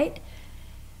 right?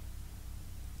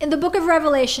 In the book of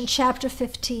Revelation, chapter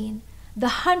 15, the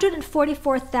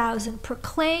 144,000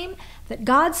 proclaim that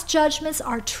God's judgments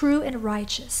are true and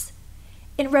righteous.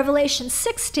 In Revelation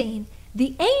 16,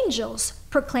 the angels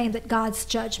proclaim that God's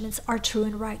judgments are true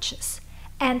and righteous.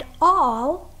 And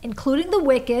all, including the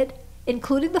wicked,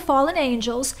 including the fallen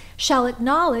angels, shall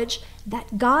acknowledge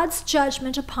that God's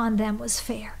judgment upon them was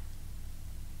fair.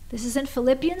 This is in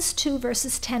Philippians 2,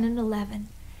 verses 10 and 11.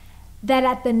 That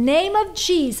at the name of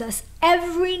Jesus,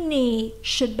 every knee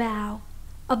should bow,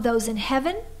 of those in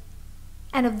heaven,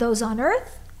 and of those on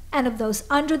earth, and of those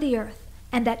under the earth,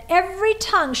 and that every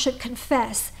tongue should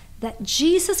confess that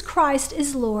Jesus Christ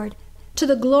is Lord, to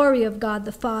the glory of God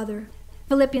the Father.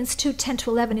 Philippians 2, 10 to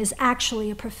 11 is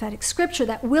actually a prophetic scripture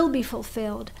that will be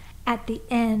fulfilled at the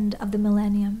end of the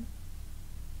millennium.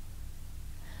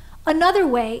 Another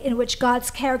way in which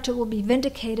God's character will be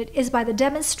vindicated is by the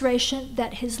demonstration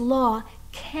that his law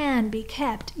can be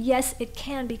kept. Yes, it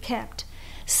can be kept.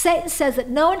 Satan says that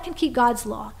no one can keep God's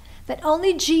law, that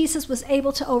only Jesus was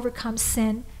able to overcome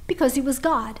sin because he was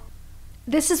God.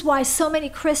 This is why so many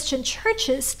Christian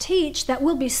churches teach that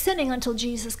we'll be sinning until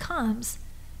Jesus comes.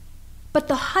 But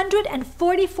the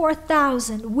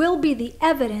 144,000 will be the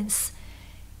evidence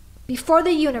before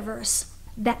the universe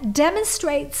that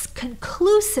demonstrates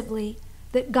conclusively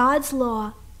that God's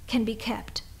law can be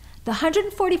kept. The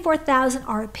 144,000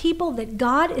 are a people that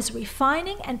God is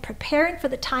refining and preparing for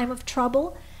the time of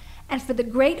trouble and for the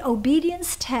great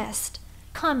obedience test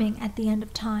coming at the end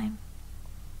of time.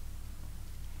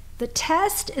 The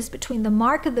test is between the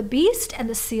mark of the beast and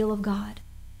the seal of God.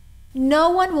 No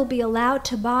one will be allowed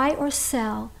to buy or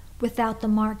sell without the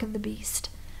mark of the beast.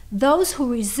 Those who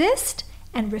resist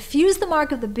and refuse the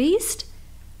mark of the beast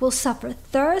will suffer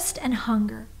thirst and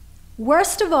hunger.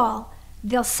 Worst of all,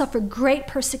 they'll suffer great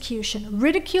persecution,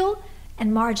 ridicule,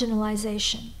 and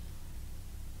marginalization.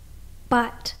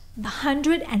 But the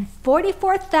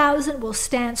 144,000 will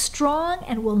stand strong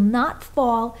and will not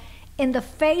fall in the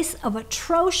face of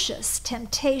atrocious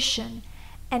temptation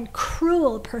and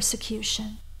cruel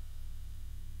persecution.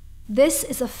 This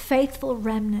is a faithful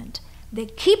remnant. They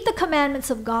keep the commandments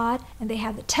of God and they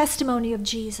have the testimony of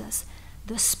Jesus,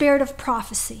 the spirit of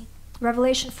prophecy.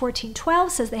 Revelation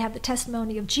 14:12 says they have the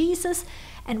testimony of Jesus,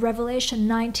 and Revelation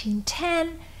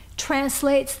 19:10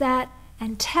 translates that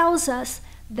and tells us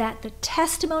that the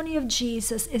testimony of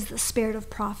Jesus is the spirit of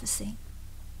prophecy.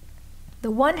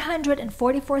 The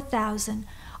 144,000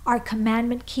 are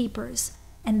commandment keepers,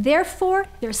 and therefore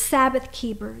they're Sabbath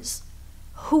keepers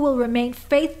who will remain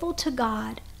faithful to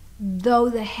God though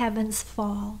the heavens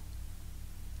fall.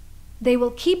 They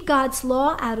will keep God's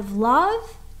law out of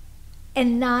love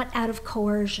and not out of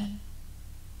coercion.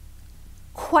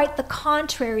 Quite the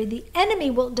contrary, the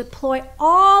enemy will deploy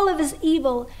all of his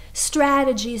evil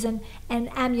strategies and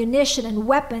ammunition and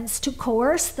weapons to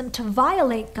coerce them to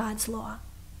violate God's law,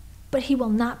 but he will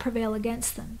not prevail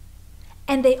against them.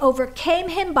 And they overcame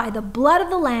him by the blood of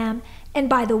the Lamb and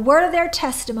by the word of their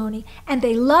testimony, and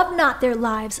they loved not their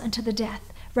lives unto the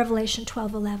death. Revelation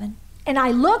 12:11. And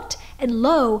I looked, and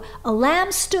lo, a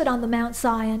Lamb stood on the Mount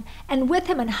Zion, and with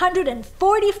him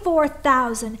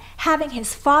 144,000, having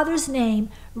his Father's name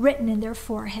written in their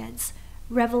foreheads.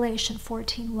 Revelation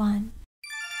 14:1.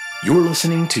 You're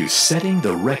listening to Setting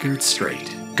the Record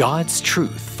Straight, God's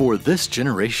truth for this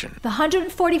generation. The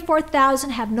 144,000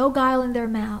 have no guile in their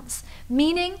mouths,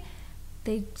 meaning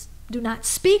they do not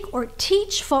speak or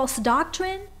teach false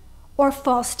doctrine or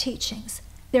false teachings.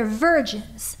 They're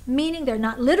virgins, meaning they're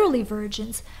not literally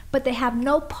virgins, but they have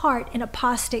no part in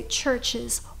apostate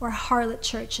churches or harlot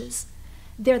churches.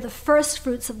 They're the first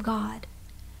fruits of God.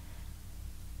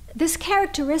 This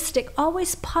characteristic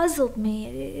always puzzled me.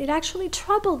 It actually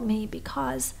troubled me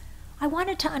because I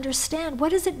wanted to understand,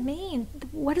 what does it mean?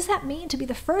 What does that mean to be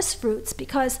the first fruits?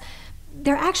 Because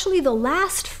they're actually the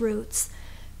last fruits.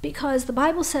 Because the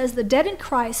Bible says the dead in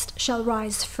Christ shall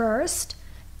rise first,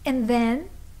 and then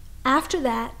after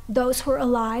that, those who are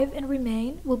alive and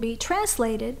remain will be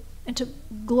translated into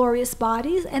glorious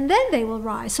bodies, and then they will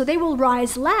rise. So they will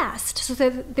rise last. So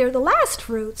they're the last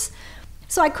fruits.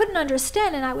 So I couldn't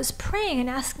understand, and I was praying and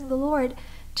asking the Lord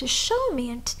to show me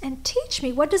and teach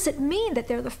me, what does it mean that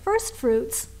they're the first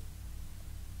fruits?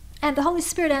 And the Holy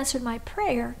Spirit answered my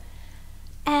prayer,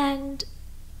 and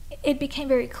it became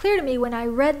very clear to me when I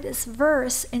read this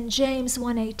verse in James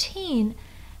 1:18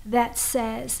 that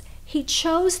says, He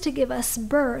chose to give us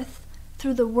birth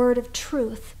through the word of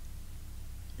truth,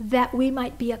 that we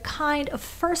might be a kind of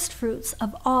first fruits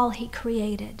of all he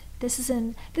created. This is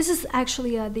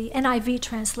actually the NIV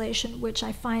translation, which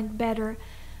I find better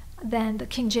than the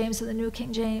King James or the New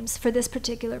King James for this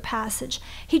particular passage.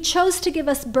 He chose to give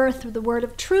us birth through the word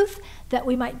of truth, that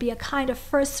we might be a kind of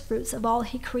first fruits of all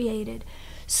he created.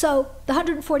 So the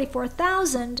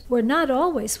 144,000 were not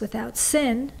always without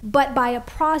sin, but by a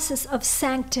process of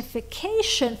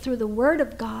sanctification through the word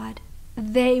of God,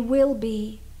 they will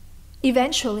be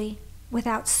eventually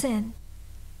without sin.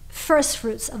 First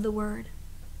fruits of the word.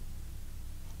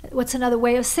 What's another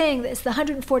way of saying this? The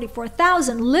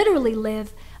 144,000 literally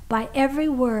live by every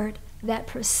word that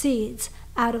proceeds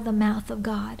out of the mouth of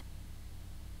God.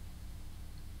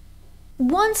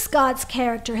 Once God's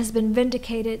character has been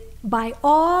vindicated by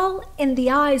all in the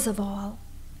eyes of all,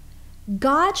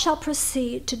 God shall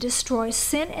proceed to destroy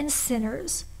sin and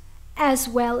sinners, as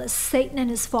well as Satan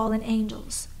and his fallen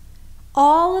angels.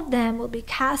 All of them will be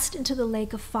cast into the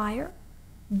lake of fire,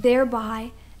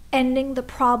 thereby ending the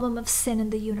problem of sin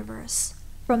in the universe.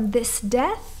 From this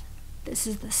death, this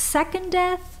is the second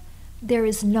death, there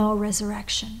is no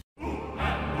resurrection.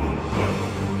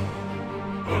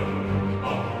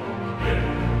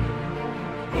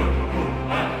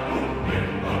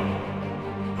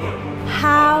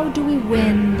 How do we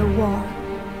win the war?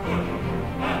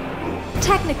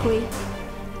 Technically,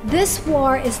 this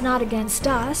war is not against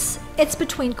us, it's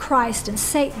between Christ and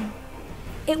Satan.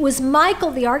 It was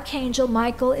Michael the archangel.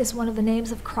 Michael is one of the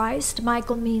names of Christ.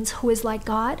 Michael means who is like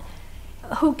God,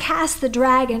 who cast the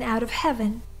dragon out of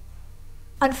heaven.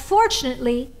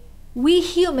 Unfortunately, we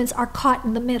humans are caught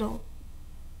in the middle.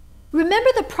 Remember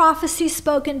the prophecy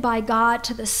spoken by God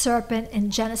to the serpent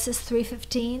in Genesis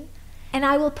 3:15? And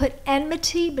I will put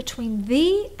enmity between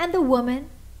thee and the woman,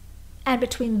 and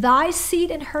between thy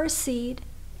seed and her seed.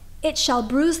 It shall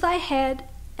bruise thy head,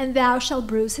 and thou shalt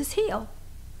bruise his heel.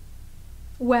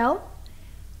 Well,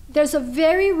 there's a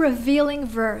very revealing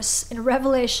verse in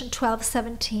Revelation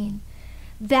 12:17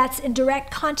 that's in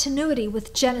direct continuity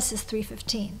with Genesis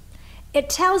 3:15. It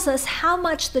tells us how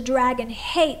much the dragon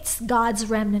hates God's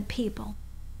remnant people.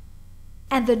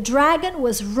 And the dragon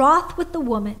was wroth with the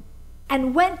woman,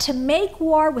 and went to make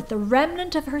war with the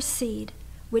remnant of her seed,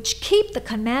 which keep the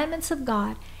commandments of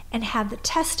God and have the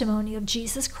testimony of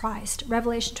Jesus Christ.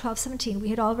 Revelation 12:17. We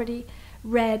had already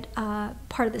read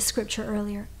part of the scripture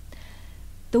earlier.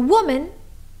 The woman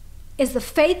is the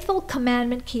faithful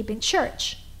commandment-keeping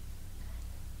church.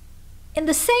 In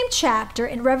the same chapter,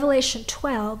 in Revelation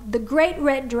 12, the great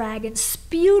red dragon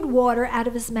spewed water out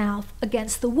of his mouth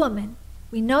against the woman.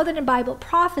 We know that in Bible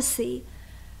prophecy,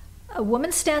 a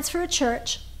woman stands for a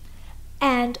church,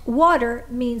 and water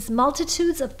means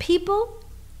multitudes of people,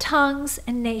 tongues,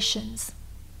 and nations.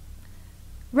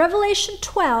 Revelation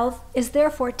 12 is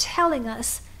therefore telling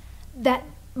us that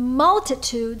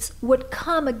multitudes would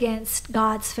come against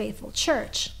God's faithful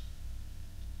church.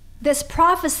 This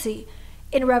prophecy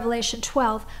in Revelation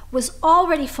 12 was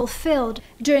already fulfilled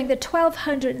during the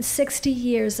 1260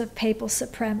 years of papal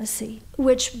supremacy,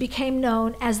 which became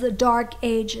known as the Dark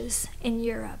Ages in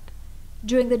Europe.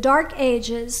 During the Dark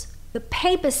Ages, the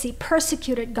papacy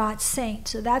persecuted God's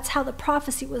saints. So that's how the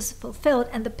prophecy was fulfilled,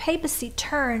 and the papacy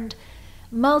turned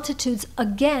multitudes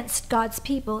against God's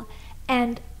people,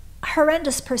 and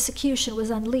horrendous persecution was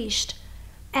unleashed.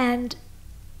 And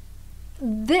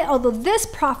although this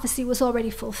prophecy was already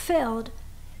fulfilled,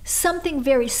 something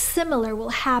very similar will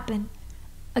happen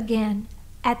again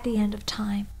at the end of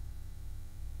time.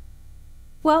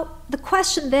 Well, the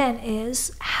question then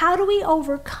is, how do we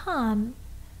overcome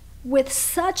with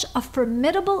such a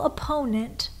formidable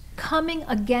opponent coming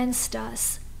against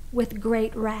us with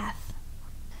great wrath?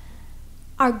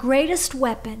 Our greatest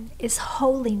weapon is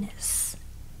holiness.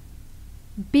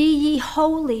 Be ye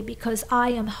holy because I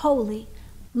am holy.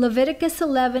 Leviticus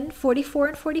 11:44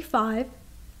 and 45,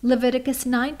 Leviticus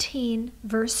 19,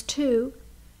 verse 2,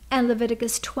 and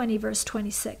Leviticus 20, verse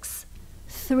 26.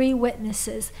 3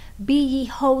 witnesses. Be ye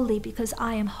holy because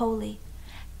I am holy.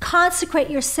 Consecrate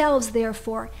yourselves,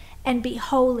 therefore, and be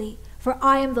holy, for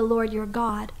I am the Lord your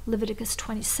God. Leviticus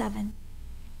 27.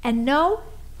 And no,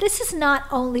 this is not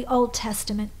only Old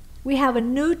Testament. We have a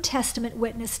New Testament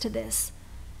witness to this.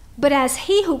 But as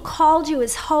he who called you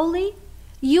is holy,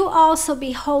 you also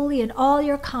be holy in all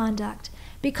your conduct,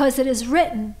 because it is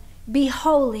written, be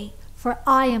holy, for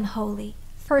I am holy.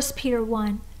 1 Peter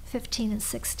 1:15 and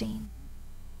 16.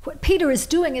 What Peter is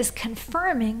doing is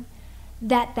confirming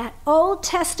that that Old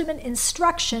Testament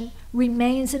instruction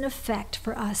remains in effect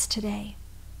for us today.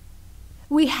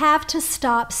 We have to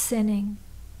stop sinning.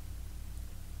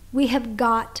 We have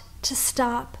got to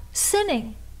stop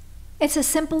sinning. It's as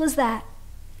simple as that.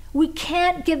 We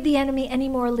can't give the enemy any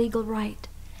more legal right.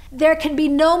 There can be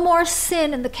no more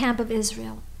sin in the camp of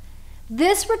Israel.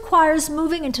 This requires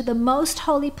moving into the most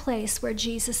holy place where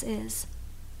Jesus is.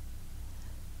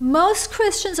 Most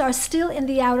Christians are still in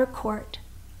the outer court,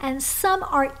 and some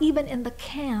are even in the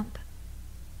camp.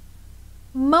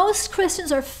 Most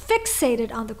Christians are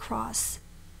fixated on the cross,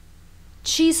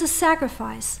 Jesus'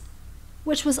 sacrifice,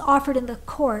 which was offered in the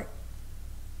court.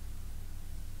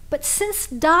 But since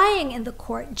dying in the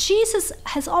court, Jesus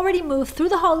has already moved through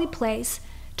the holy place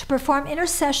to perform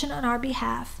intercession on our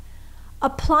behalf,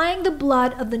 applying the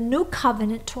blood of the new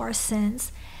covenant to our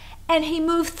sins, and he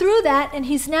moved through that, and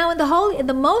he's now in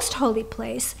the most holy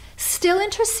place, still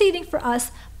interceding for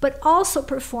us, but also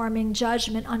performing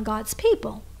judgment on God's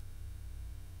people.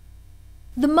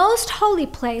 The most holy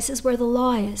place is where the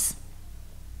law is.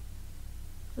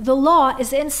 The law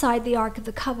is inside the Ark of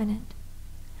the Covenant.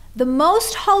 The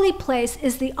most holy place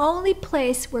is the only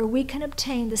place where we can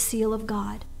obtain the seal of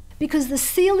God, because the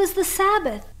seal is the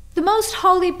Sabbath. The most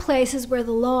holy place is where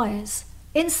the law is,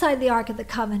 inside the Ark of the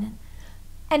Covenant.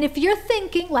 And if you're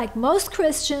thinking, like most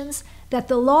Christians, that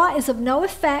the law is of no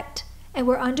effect and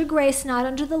we're under grace, not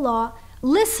under the law,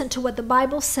 listen to what the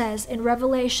Bible says in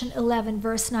Revelation 11,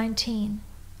 verse 19.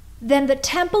 Then the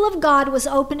temple of God was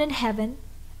opened in heaven,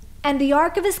 and the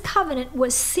Ark of his covenant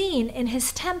was seen in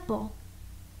his temple.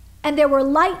 And there were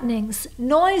lightnings,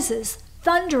 noises,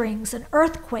 thunderings, an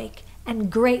earthquake,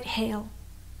 and great hail.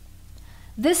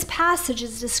 This passage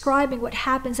is describing what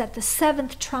happens at the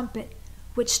 7th trumpet,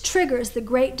 which triggers the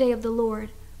great day of the Lord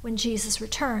when Jesus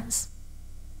returns.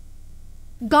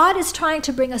 God is trying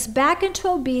to bring us back into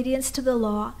obedience to the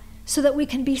law so that we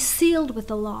can be sealed with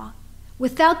the law.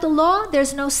 Without the law,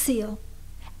 there's no seal.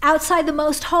 Outside the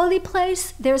most holy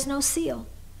place, there's no seal.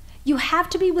 You have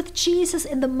to be with Jesus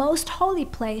in the most holy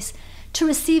place to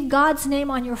receive God's name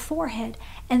on your forehead,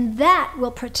 and that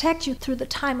will protect you through the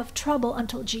time of trouble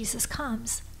until Jesus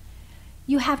comes.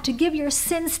 You have to give your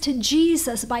sins to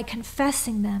Jesus by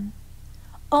confessing them.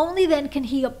 Only then can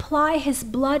he apply his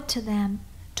blood to them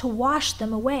to wash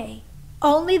them away.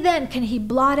 Only then can he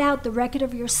blot out the record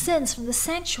of your sins from the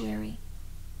sanctuary.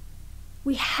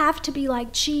 We have to be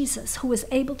like Jesus, who was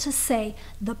able to say,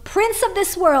 "The prince of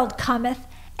this world cometh,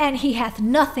 and he hath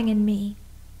nothing in me."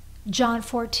 John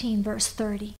 14, verse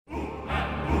 30.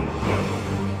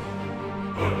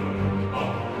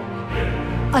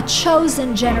 A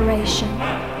chosen generation.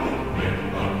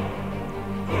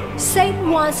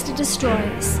 Satan wants to destroy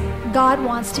us. God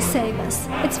wants to save us.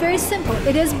 It's very simple.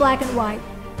 It is black and white.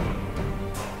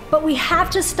 But we have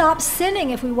to stop sinning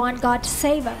if we want God to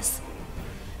save us.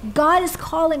 God is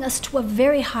calling us to a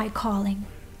very high calling.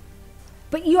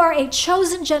 But you are a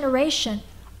chosen generation,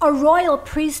 a royal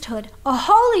priesthood, a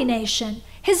holy nation,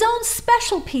 his own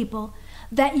special people,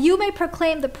 that you may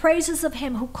proclaim the praises of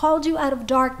him who called you out of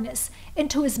darkness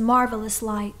into his marvelous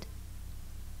light.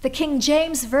 The King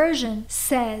James Version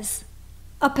says,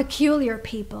 a peculiar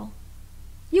people.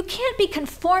 You can't be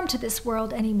conformed to this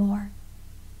world anymore.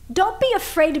 Don't be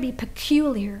afraid to be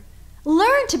peculiar.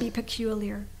 Learn to be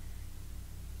peculiar.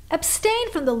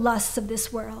 Abstain from the lusts of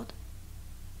this world.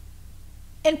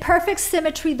 In perfect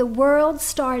symmetry, the world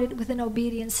started with an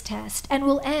obedience test and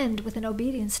will end with an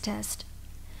obedience test.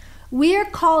 We are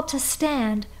called to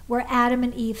stand where Adam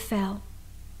and Eve fell.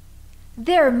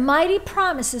 There are mighty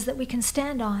promises that we can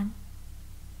stand on.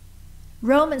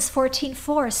 Romans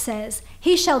 14:4 says,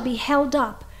 "He shall be held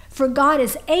up, for God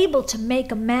is able to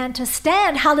make a man to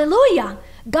stand." Hallelujah!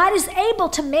 God is able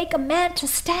to make a man to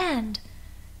stand.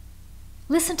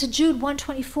 Listen to Jude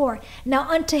 1:24. "Now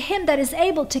unto him that is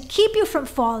able to keep you from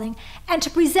falling and to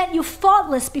present you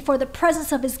faultless before the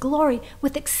presence of his glory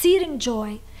with exceeding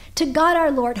joy, to God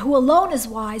our Lord, who alone is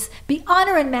wise, be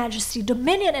honor and majesty,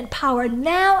 dominion and power,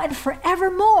 now and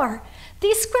forevermore."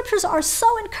 These scriptures are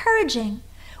so encouraging.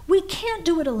 We can't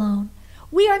do it alone.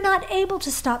 We are not able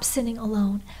to stop sinning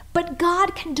alone, but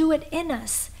God can do it in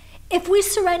us. If we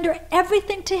surrender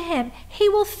everything to him, he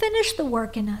will finish the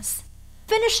work in us.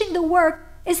 Finishing the work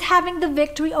is having the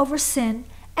victory over sin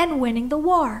and winning the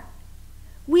war.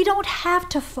 We don't have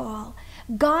to fall.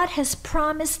 God has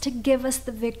promised to give us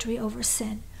the victory over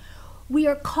sin. We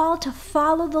are called to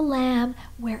follow the Lamb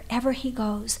wherever he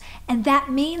goes, and that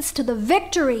means to the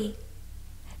victory.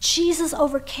 Jesus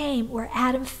overcame where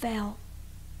Adam fell,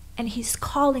 and he's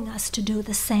calling us to do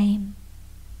the same.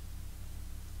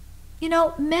 You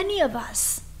know, many of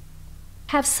us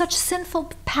have such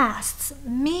sinful pasts,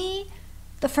 me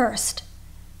the first,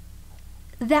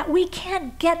 that we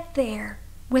can't get there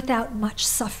without much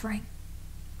suffering.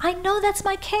 I know that's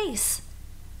my case.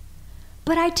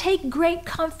 But I take great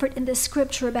comfort in the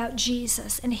scripture about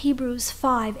Jesus in Hebrews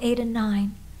 5:8 and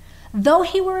 9. "Though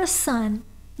he were a son,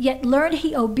 yet learned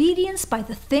he obedience by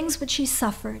the things which he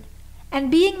suffered.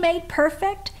 And being made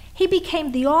perfect, he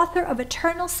became the author of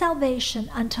eternal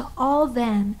salvation unto all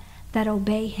them that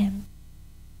obey him."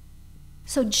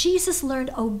 So Jesus learned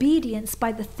obedience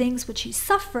by the things which he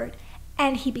suffered,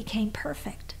 and he became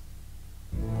perfect.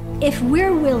 If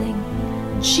we're willing,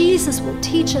 Jesus will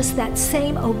teach us that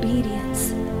same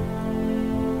obedience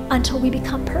until we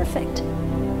become perfect.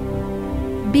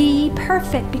 "Be ye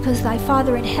perfect, because thy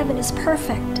Father in heaven is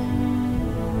perfect."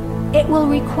 It will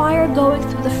require going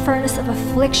through the furnace of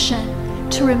affliction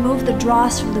to remove the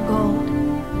dross from the gold.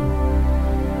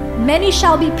 "Many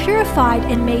shall be purified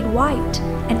and made white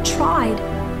and tried,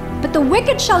 but the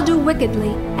wicked shall do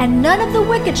wickedly, and none of the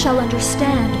wicked shall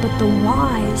understand, but the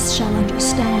wise shall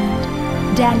understand."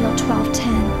 Daniel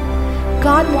 12:10.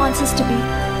 God wants us to be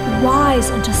wise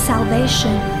unto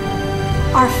salvation.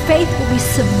 Our faith will be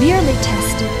severely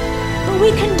tested, but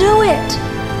we can do it.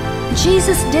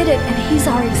 Jesus did it, and he's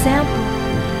our example.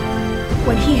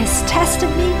 "When he has tested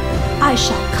me, I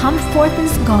shall come forth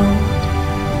as gold."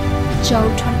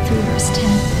 Job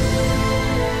 23:10.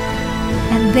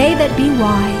 "And they that be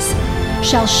wise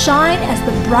shall shine as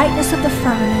the brightness of the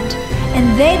firmament,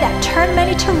 and they that turn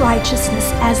many to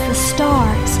righteousness as the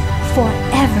stars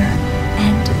forever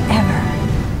and ever."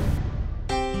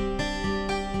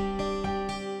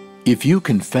 If you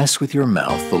confess with your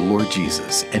mouth the Lord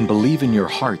Jesus and believe in your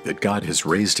heart that God has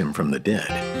raised him from the dead,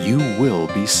 you will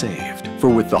be saved. For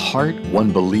with the heart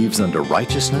one believes unto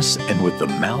righteousness, and with the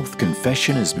mouth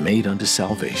confession is made unto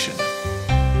salvation.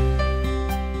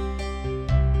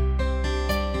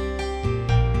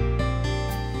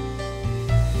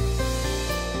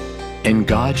 And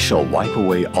God shall wipe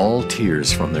away all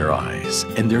tears from their eyes,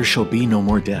 and there shall be no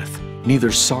more death,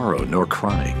 neither sorrow nor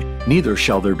crying, neither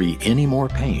shall there be any more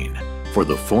pain, for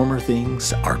the former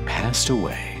things are passed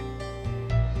away.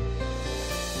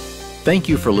 Thank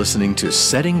you for listening to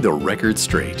Setting the Record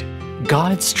Straight,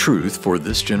 God's truth for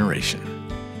this generation.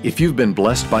 If you've been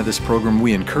blessed by this program,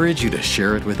 we encourage you to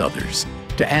share it with others.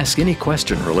 To ask any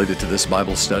question related to this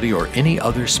Bible study or any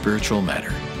other spiritual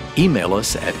matter, email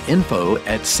us at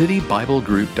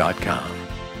info@citybiblegroup.com.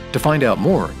 To find out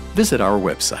more, visit our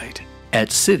website at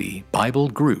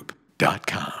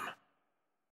citybiblegroup.com.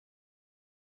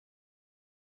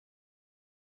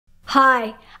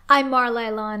 Hi, I'm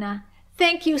Marla.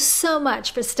 Thank you so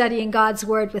much for studying God's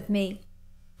Word with me.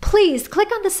 Please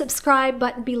click on the subscribe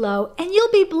button below and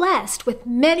you'll be blessed with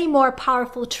many more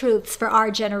powerful truths for our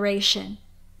generation.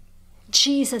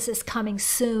 Jesus is coming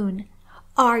soon.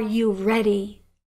 Are you ready?